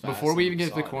twice as fast. Before we as even get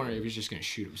to the Saw corner, did. Avery's just gonna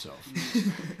shoot himself.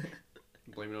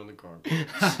 Blame it on the car.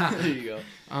 There you go.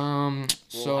 We'll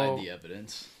So hide the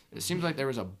evidence. it seems like there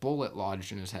was a bullet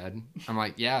lodged in his head. I'm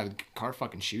like, yeah, the car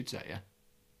fucking shoots at you.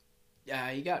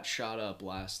 Yeah, he got shot up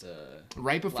last.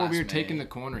 Right before we were Last taking May. the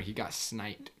corner, he got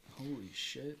sniped Holy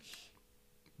shit.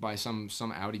 by some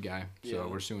Audi guy. So Yeah.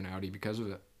 we're suing Audi because of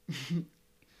it.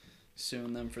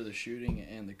 Suing them for the shooting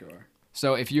and the car.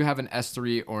 So if you have an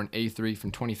S3 or an A3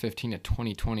 from 2015 to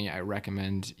 2020, I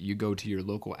recommend you go to your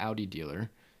local Audi dealer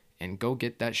and go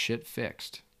get that shit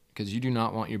fixed. Because you do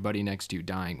not want your buddy next to you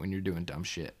dying when you're doing dumb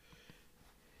shit.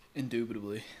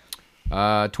 Indubitably.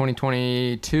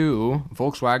 2022,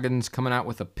 Volkswagen's coming out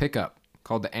with a pickup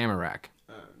called the Amarok.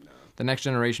 Oh, no. The next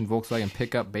generation Volkswagen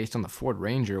pickup based on the Ford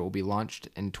Ranger will be launched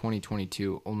in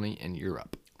 2022 only in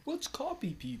Europe. Let's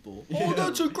copy people. Yeah. Oh,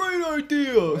 that's a great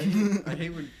idea. I hate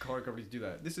when car companies do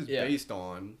that. This is Yeah. based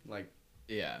on, like,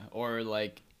 Yeah, or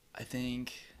like I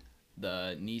think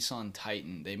the Nissan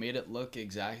Titan, they made it look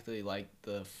exactly like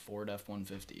the Ford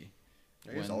F-150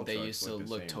 I guess when all they trucks used to the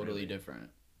look same, totally really. different.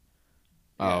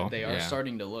 Oh, They are yeah.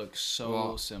 starting to look so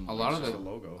Well, similar. a lot of Just the the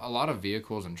logo. a lot of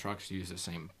vehicles and trucks use the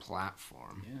same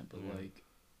platform. Yeah, but Yeah.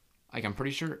 like I'm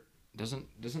pretty sure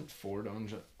doesn't Ford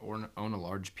own a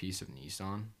large piece of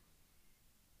Nissan?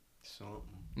 Something.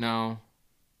 No.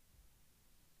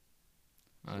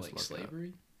 Let's like look it up.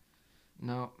 slavery.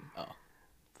 No. Oh.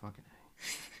 Fucking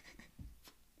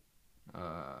A.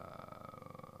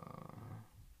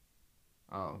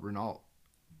 Oh, Renault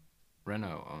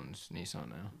owns Nissan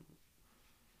now.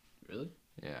 Really?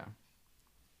 Yeah.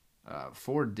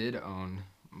 Ford did own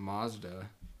Mazda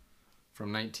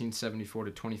from 1974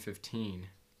 to 2015,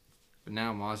 but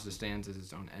now Mazda stands as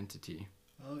its own entity.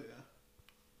 Oh yeah.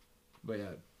 But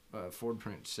yeah, Ford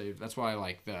print saved. That's why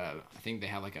I think they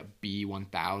have like a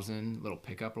B1000 little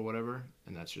pickup or whatever,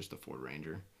 and that's just a Ford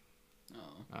Ranger.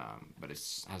 Oh. But it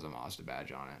has a Mazda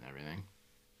badge on it and everything.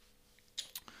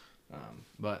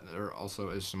 But there also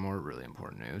is some more really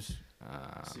important news.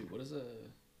 Let's see, what is a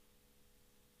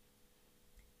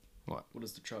What? What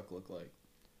does the truck look like?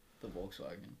 The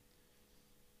Volkswagen.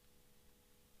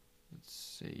 Let's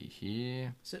see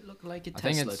here. Does it look like a I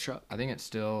think Tesla it's truck? I think it's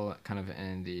still kind of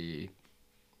in the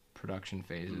production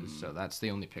phases, so that's the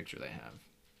only picture they have.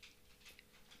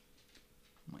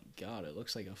 Oh my god, it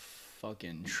looks like a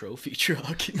fucking trophy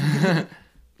truck. Yeah,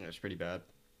 it's pretty bad.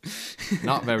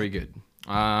 Not very good.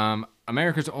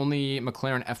 America's only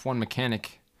McLaren F1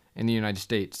 mechanic in the United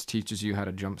States teaches you how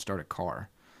to jumpstart a car.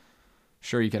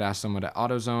 Sure, you could ask someone at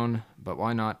AutoZone, but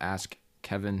why not ask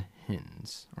Kevin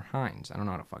Hines or Hines? I don't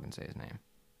know how to fucking say his name.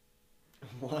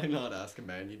 Why not ask a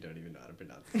man you don't even know how to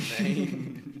pronounce his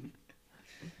name?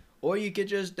 Or you could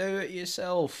just do it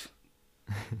yourself.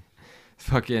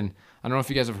 Fucking, I don't know if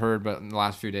you guys have heard, but in the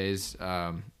last few days,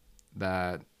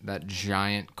 that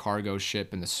giant cargo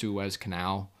ship in the Suez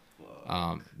Canal,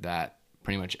 that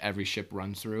pretty much every ship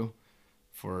runs through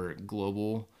for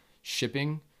global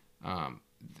shipping,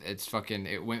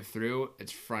 it went through,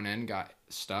 its front end got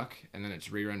stuck, and then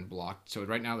its rear end blocked. So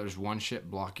right now there's one ship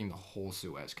blocking the whole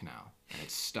Suez Canal, and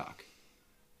it's stuck.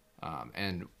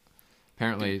 And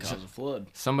apparently Could cause a flood.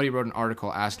 somebody wrote an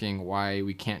article asking why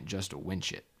we can't just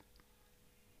winch it.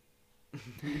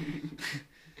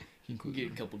 You can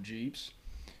get a couple Jeeps.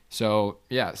 So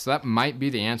yeah, so that might be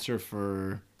the answer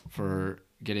for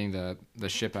getting the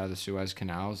ship out of the Suez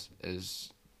canals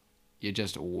is you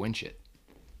just winch it.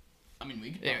 I mean,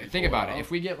 we could Yeah, probably think pull about it. out. If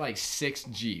we get like 6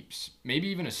 Jeeps, maybe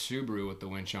even a Subaru with the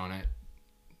winch on it,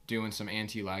 doing some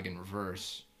anti-lag in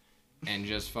reverse, and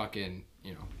just fucking,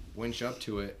 winch up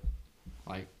to it,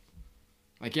 like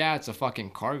yeah, it's a fucking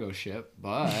cargo ship,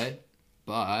 but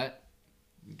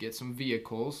get some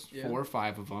vehicles, Yeah. 4 or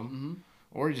 5 of them,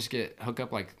 or just hook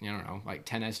up like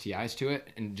 10 STIs to it,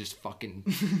 and just fucking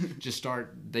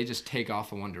they just take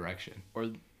off in one direction.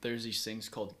 Or there's these things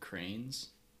called cranes.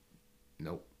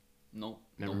 Nope, Nope.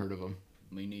 never heard of them.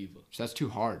 Me neither. So that's too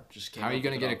hard. Just came How are you up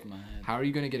gonna with it get off my head. How are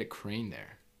you gonna get a crane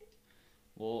there?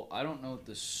 Well, I don't know what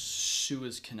the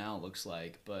Suez Canal looks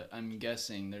like, but I'm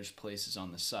guessing there's places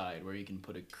on the side where you can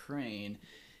put a crane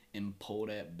and pull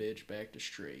that bitch back to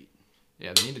straight.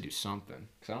 Yeah, they need to do something,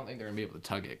 because I don't think they're gonna be able to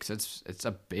tug it, because it's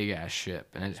a big ass ship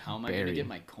and it's How am I buried. gonna get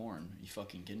my corn? Are you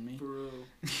fucking kidding me? Bro.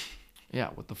 Yeah,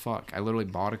 what the fuck? I literally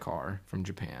bought a car from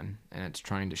Japan and it's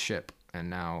trying to ship, and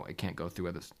now it can't go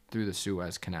through the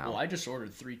Suez Canal. Well, I just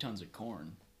ordered 3 tons of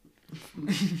corn.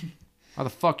 How the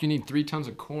fuck you need 3 tons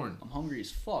of corn? I'm hungry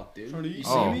as fuck, dude. Trying to eat You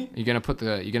some. see Oh,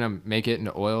 me? you gonna make it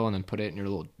into oil and then put it in your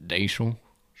little diesel?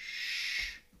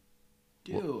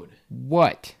 Dude,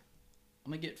 What?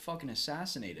 I'm gonna get fucking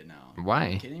assassinated now. Why? Are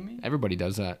you kidding me? Everybody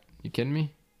does that. You kidding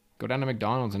me? Go down to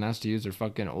McDonald's and ask to use their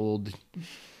fucking old.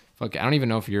 Fuck, I don't even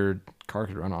know if your car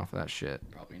could run off of that shit.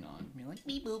 Probably not. I mean, like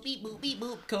beep boop beep boop beep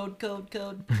boop. Code.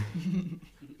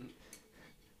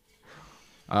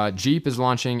 Jeep is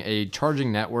launching a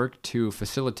charging network to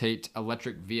facilitate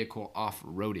electric vehicle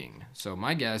off-roading. So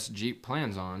my guess, Jeep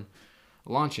plans on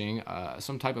launching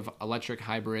some type of electric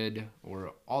hybrid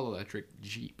or all-electric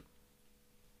Jeep.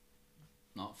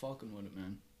 Not fucking with it,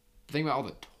 man. Think about all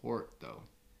the torque, though.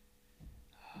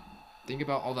 Think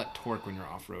about all that torque when you're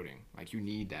off-roading. Like, you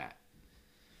need that.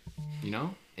 You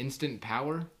know? Instant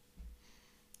power.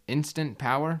 Instant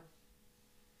power.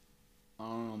 I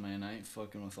don't know, man. I ain't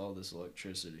fucking with all this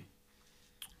electricity.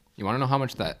 You want to know how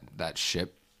much that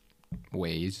ship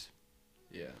weighs?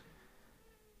 Yeah.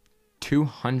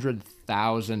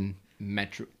 200,000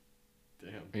 metric...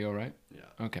 Damn. Are you all right?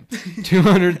 Yeah. Okay.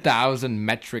 200,000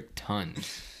 metric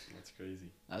tons. That's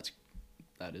crazy.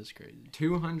 That is crazy.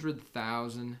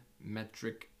 200,000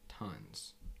 metric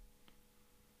tons.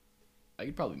 I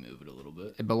could probably move it a little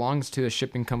bit. It belongs to the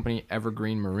shipping company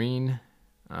Evergreen Marine.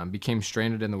 Became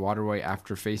stranded in the waterway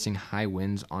after facing high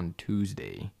winds on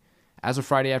Tuesday. As of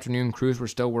Friday afternoon, crews were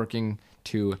still working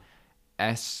to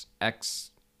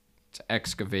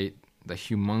excavate the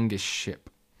humongous ship.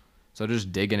 So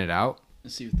just digging it out.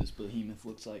 Let's see what this behemoth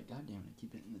looks like. God damn it, I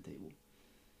keep hitting the table.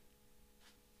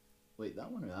 Wait,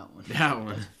 that one or that one? That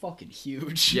one. That's fucking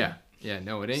huge. Yeah. Yeah,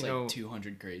 no, it It's ain't like no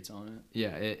 200 crates on it.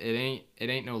 Yeah, it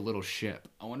ain't no little ship.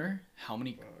 I wonder how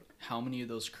many of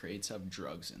those crates have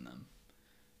drugs in them.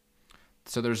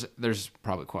 So there's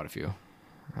probably quite a few.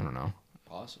 I don't know.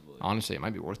 Possibly. Honestly, it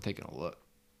might be worth taking a look.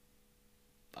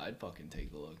 I'd fucking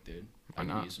take a look, dude. Why I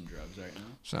could not? use some drugs right now.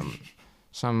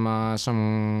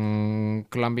 Some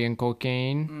Colombian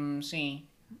cocaine. See.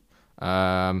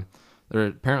 They're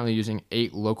apparently using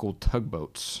 8 local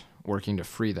tugboats working to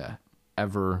free the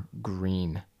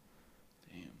Evergreen.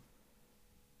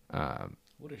 Damn.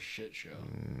 What a shit show.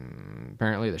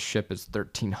 Apparently the ship is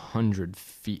 1,300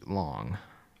 feet long.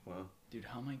 Wow. Dude,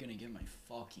 how am I gonna get my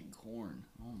fucking corn?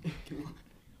 Oh my god.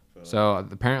 So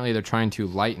apparently they're trying to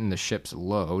lighten the ship's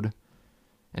load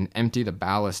and empty the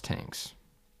ballast tanks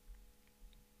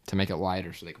to make it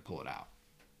lighter so they can pull it out.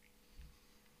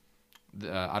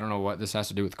 I don't know what this has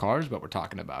to do with cars, but we're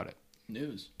talking about it.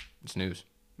 News. It's news.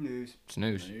 News. It's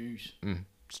news. News.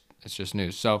 It's just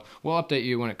news. So we'll update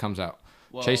you when it comes out.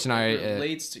 Well, Chase and I, it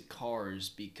relates to cars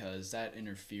because that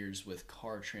interferes with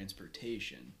car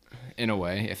transportation. In a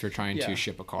way, if you're trying Yeah. to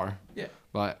ship a car. Yeah.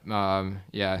 But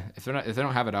yeah, if they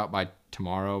don't have it out by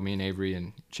tomorrow, me and Avery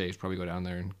and Chase probably go down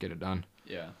there and get it done.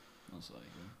 Yeah, most likely.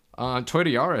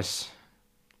 Toyota Yaris,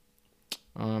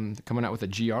 coming out with a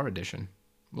GR edition,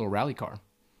 little rally car,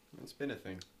 It's been a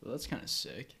thing. Well, that's kind of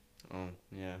sick. Oh,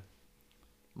 yeah.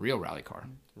 real rally car,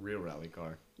 Real rally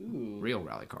car. Ooh. real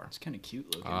rally car. It's kind of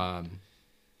cute looking.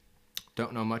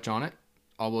 Don't know much on it.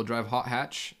 All-wheel drive hot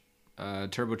hatch,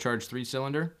 turbocharged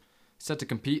 3-cylinder, set to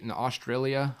compete in the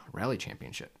Australia Rally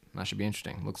Championship. That should be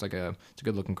interesting. Looks like it's a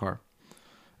good looking car.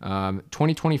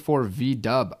 2024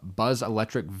 V-Dub Buzz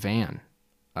electric van.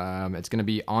 It's going to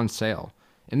be on sale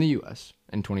in the U.S.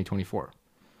 in 2024.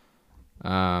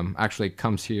 Actually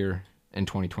comes here in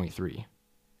 2023.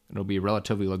 It'll be a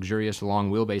relatively luxurious long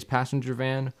wheelbase passenger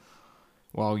van,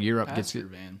 while Europe Passenger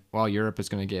van. is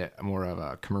going to get more of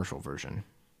a commercial version.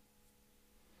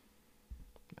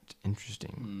 That's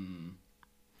interesting.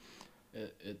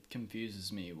 It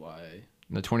confuses me why.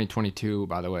 The 2022,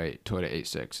 by the way, Toyota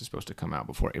 86 is supposed to come out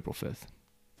before April 5th.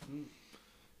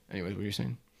 Anyways, what were you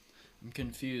saying? I'm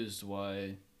confused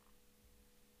why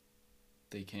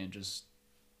they can't just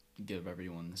give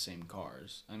everyone the same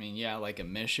cars. I mean, yeah, like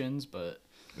emissions, but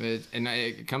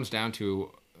It comes down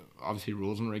to obviously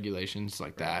rules and regulations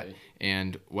like that, Right.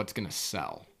 and what's gonna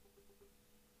sell.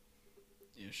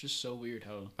 it's just so weird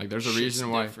how Like, there's a shit's reason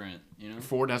why different, you know?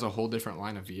 Ford has a whole different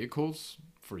line of vehicles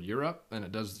for Europe than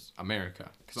it does America.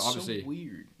 Because obviously, so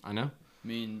weird. I know I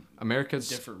mean, America's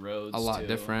different roads. a lot too.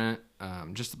 different.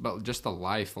 Just the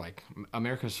life. Like,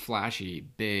 America's flashy,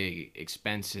 big,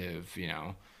 expensive. You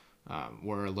know,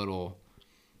 we're a little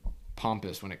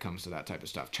pompous when it comes to that type of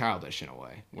stuff, childish in a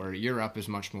way. Where Europe is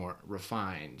much more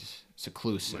refined,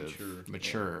 seclusive,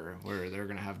 mature. Where they're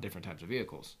gonna have different types of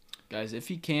vehicles. Guys, if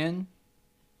you can,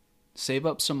 save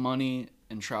up some money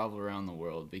and travel around the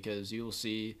world because you will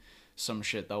see some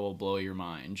shit that will blow your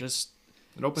mind. Just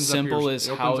It opens simple up as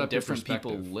it opens how up your different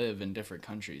people perspective. live in different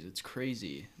countries. It's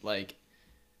crazy. Like,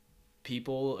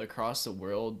 people across the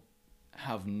world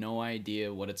have no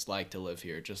idea what it's like to live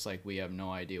here, just like we have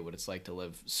no idea what it's like to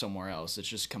live somewhere else. It's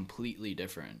just completely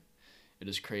different. It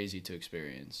is crazy to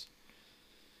experience.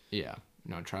 Yeah.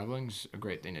 No, traveling's a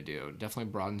great thing to do. It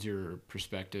definitely broadens your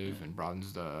perspective and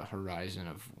broadens the horizon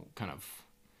of kind of.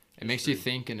 It makes you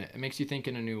think in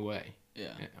a new way.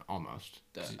 Yeah. Almost.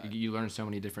 'Cause That- you learn so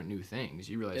many different new things.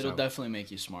 You realize It'll how, definitely make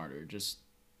you smarter, just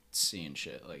seeing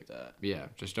shit like that. yeah,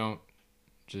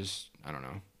 I don't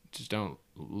know. Just don't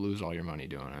lose all your money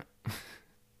doing it.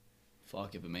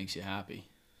 Fuck if it makes you happy.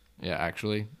 Yeah,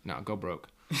 actually, no, go broke.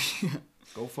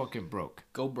 Go fucking broke.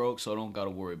 Go broke so I don't gotta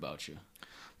worry about you.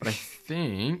 But I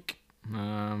think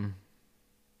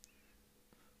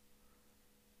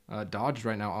Dodge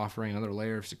right now offering another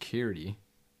layer of security.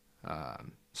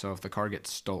 So if the car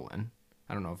gets stolen,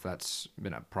 I don't know if that's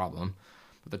been a problem,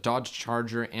 but the Dodge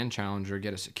Charger and Challenger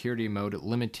get a security mode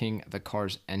limiting the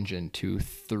car's engine to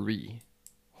 3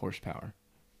 horsepower.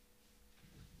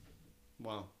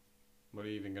 Wow. What are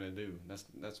you even gonna do?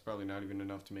 That's probably not even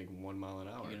enough to make 1 mile an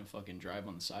hour. You gonna fucking drive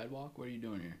on the sidewalk? What are you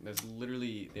doing here? That's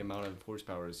literally the amount of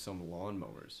horsepower as some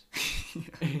lawnmowers.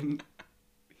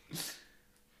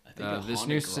 I think This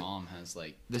Honda new Grom has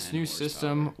like This 10 new horsepower.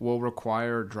 system will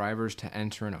require drivers to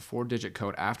enter in a 4-digit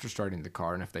code after starting the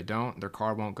car, and if they don't, their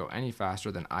car won't go any faster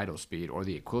than idle speed or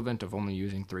the equivalent of only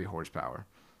using 3 horsepower.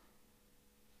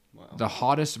 Wow. The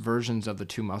hottest versions of the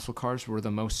 2 muscle cars were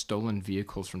the most stolen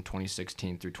vehicles from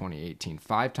 2016 through 2018,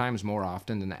 5 times more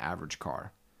often than the average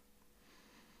car.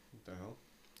 What the hell?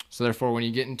 So therefore, when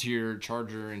you get into your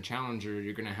Charger and Challenger,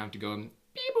 you're going to have to go and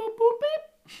beep, boop, boop,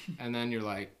 beep. And then you're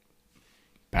like,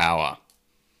 power.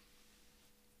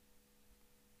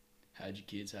 How'd your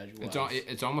kids, how'd your It's, wife?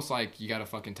 it's almost like you got to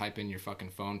fucking type in your fucking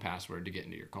phone password to get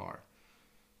into your car.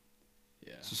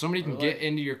 Yeah. So somebody can Or get like-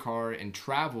 into your car and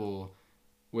travel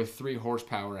with 3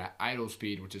 horsepower at idle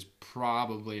speed, which is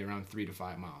probably around 3 to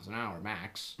 5 miles an hour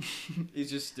max. He's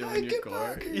just still in your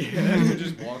car. Yeah, you're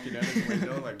just walking out his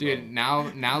window like. Dude, now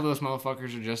those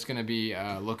motherfuckers are just gonna be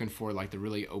looking for like the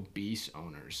really obese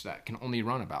owners that can only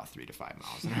run about 3 to 5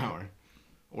 miles an hour,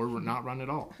 or not run at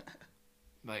all.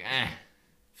 Like,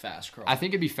 Fast crawl. I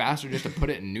think it'd be faster just to put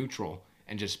it in neutral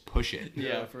and just push it.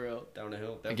 yeah, for real. Down a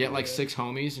hill. And get like definitely. 6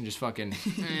 homies and just fucking.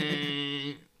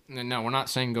 No, we're not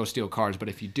saying go steal cars, but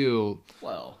if you do,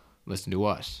 Well, listen to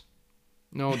us.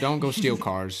 No, don't go steal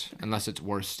cars unless it's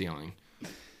worth stealing.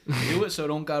 do it so I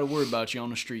don't gotta worry about you on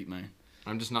the street, man.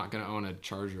 I'm just not going to own a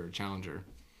Charger or Challenger.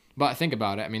 But think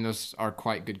about it. I mean, those are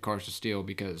quite good cars to steal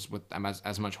because with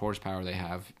as much horsepower they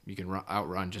have, you can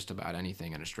outrun just about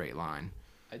anything in a straight line.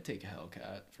 I'd take a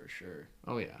Hellcat for sure.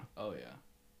 Oh, yeah. Oh yeah.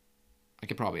 I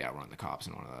could probably outrun the cops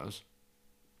in one of those.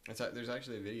 There's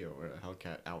actually a video where a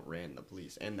Hellcat outran the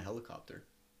police and the helicopter.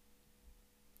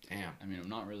 Damn. I mean, I'm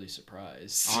not really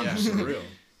surprised. Yeah, for real.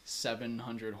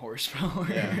 700 horsepower.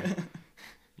 Yeah.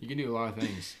 You can do a lot of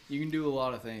things. You can do a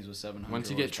lot of things with 700. Once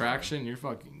you get horsepower. traction, you're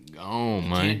fucking gone, You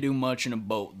man. can't do much in a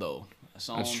boat though. That's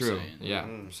all That's I'm true. saying. Yeah.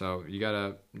 Mm. So you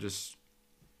gotta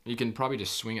you can probably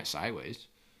just swing it sideways.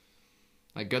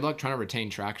 Like, good luck trying to retain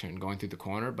traction going through the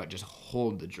corner, but just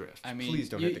hold the drift. I mean, Please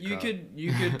don't you, hit the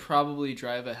you crowd. could probably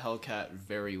drive a Hellcat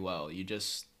very well. You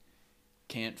just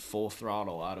can't full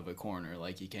throttle out of a corner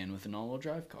like you can with an all-wheel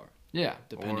drive car. Yeah.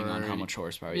 Depending on how much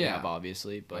horsepower you yeah. have,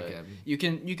 obviously, but Like a- you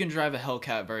can drive a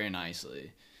Hellcat very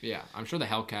nicely. Yeah, I'm sure the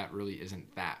Hellcat really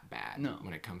isn't that bad No.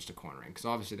 when it comes to cornering, because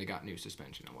obviously they got new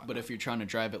suspension and whatnot. But if you're trying to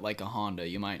drive it like a Honda,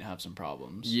 you might have some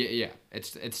problems. yeah,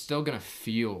 it's still gonna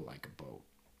feel like a boat.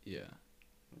 Yeah.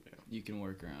 You can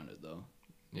work around it though.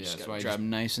 You Yeah, just that's gotta why, you drive just,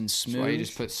 nice and that's smooth. why you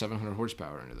just put 700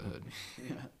 horsepower into the hood.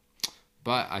 Yeah.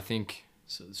 But I think,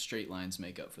 So the straight lines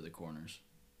make up for the corners.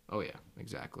 oh yeah,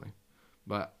 exactly.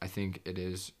 But I think it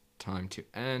is time to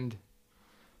end.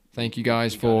 Thank you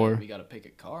guys for. We gotta pick a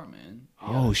car, man.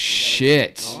 Oh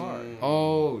shit! Car.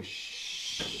 Oh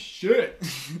shit!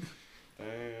 Damn.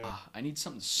 Ah, I need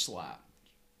something to slap.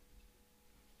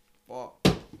 Fuck.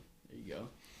 There you go.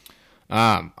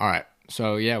 All right.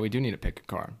 So yeah, we do need to pick a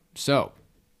car. So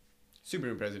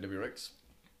Subaru Impreza WRX.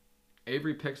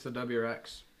 Avery picks the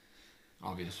WRX,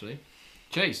 obviously.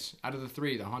 Chase, out of the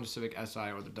 3, the Honda Civic Si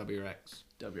or the WRX?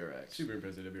 WRX. Subaru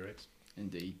Impreza WRX.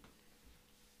 Indeed.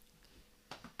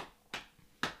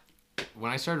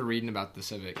 When I started reading about the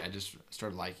Civic, I just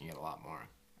started liking it a lot more,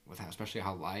 with how, especially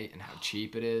how light and how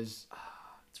cheap it is,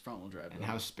 It's front wheel drive. and Though.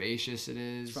 how spacious it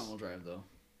It's is. front wheel drive though.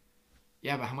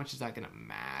 Yeah, but how much is that gonna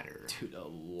matter? Dude, a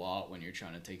lot when you're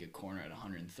trying to take a corner at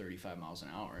 135 miles an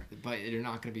hour. But you're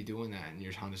not gonna be doing that in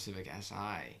your Honda Civic Si.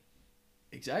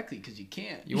 Exactly, because you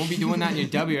can't. You won't be doing that in your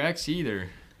WRX either.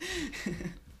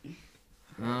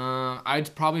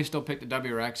 I'd probably still pick the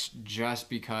WRX just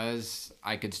because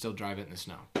I could still drive it in the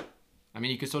snow. I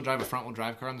mean, you could still drive a front-wheel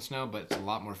drive car in the snow, but it's a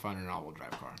lot more fun in an all-wheel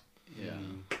drive car. Yeah.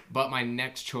 But my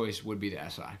next choice would be the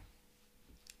SI.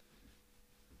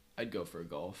 I'd go for a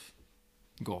Golf.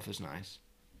 Golf is nice.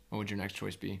 What would your next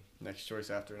choice be? Next choice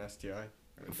after an STI?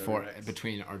 Or a For WRX?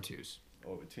 between R2s.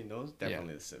 Oh, between those?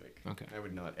 Definitely the Civic. Okay. I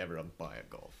would not ever buy a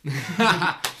Golf.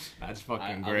 That's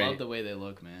fucking I great. love the way they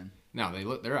look, man. No,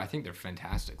 I think they're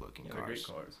fantastic looking Yeah, cars. they're great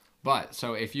cars. But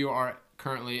so if you are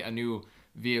currently a new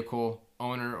vehicle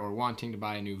owner or wanting to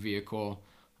buy a new vehicle,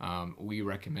 we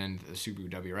recommend the Subaru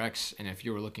WRX. And if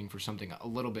you were looking for something a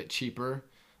little bit cheaper,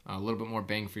 a little bit more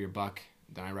bang for your buck,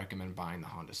 then I recommend buying the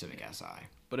Honda Civic SI.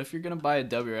 But if you're gonna buy a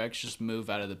WRX, just move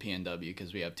out of the PNW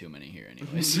because we have too many here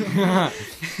anyways.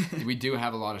 We do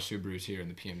have a lot of Subarus here in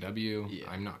the PNW. Yeah.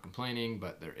 I'm not complaining,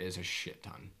 but there is a shit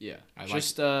ton. Yeah. I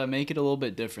Just make it a little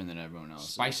bit different than everyone else.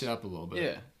 Spice it up a little bit.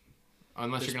 Yeah.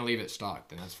 Unless you're going to leave it stock,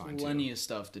 then that's fine Plenty too. of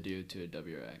stuff to do to a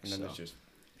WRX. And then so. there's just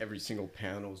every single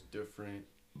panel's different.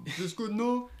 Is this good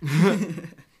enough?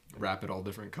 Wrap it all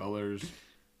different colors.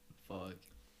 Fuck.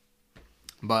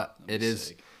 But That'd it be is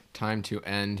sick. time to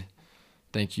end.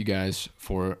 Thank you guys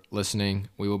for listening.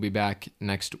 We will be back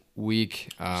next week.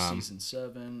 Season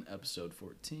 7, episode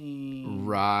 14.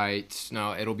 Right.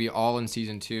 No, it'll be all in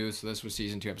season 2. So this was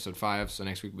season 2, episode 5. So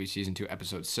next week will be season 2,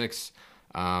 episode 6.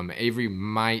 Avery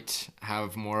might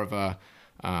have more of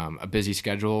a busy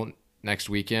schedule next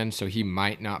weekend, so he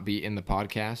might not be in the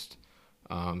podcast.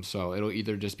 So it'll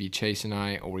either just be Chase and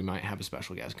I, or we might have a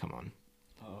special guest come on.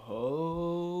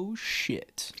 Oh,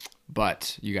 shit.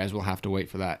 But you guys will have to wait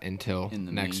for that until In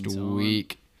the next meantime.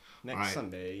 week. Next All right.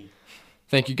 Sunday.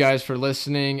 Thank you guys for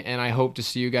listening, and I hope to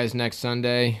see you guys next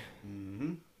Sunday.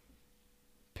 Mm-hmm.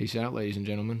 Peace out, ladies and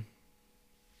gentlemen.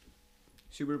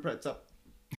 Subaru Pretz up.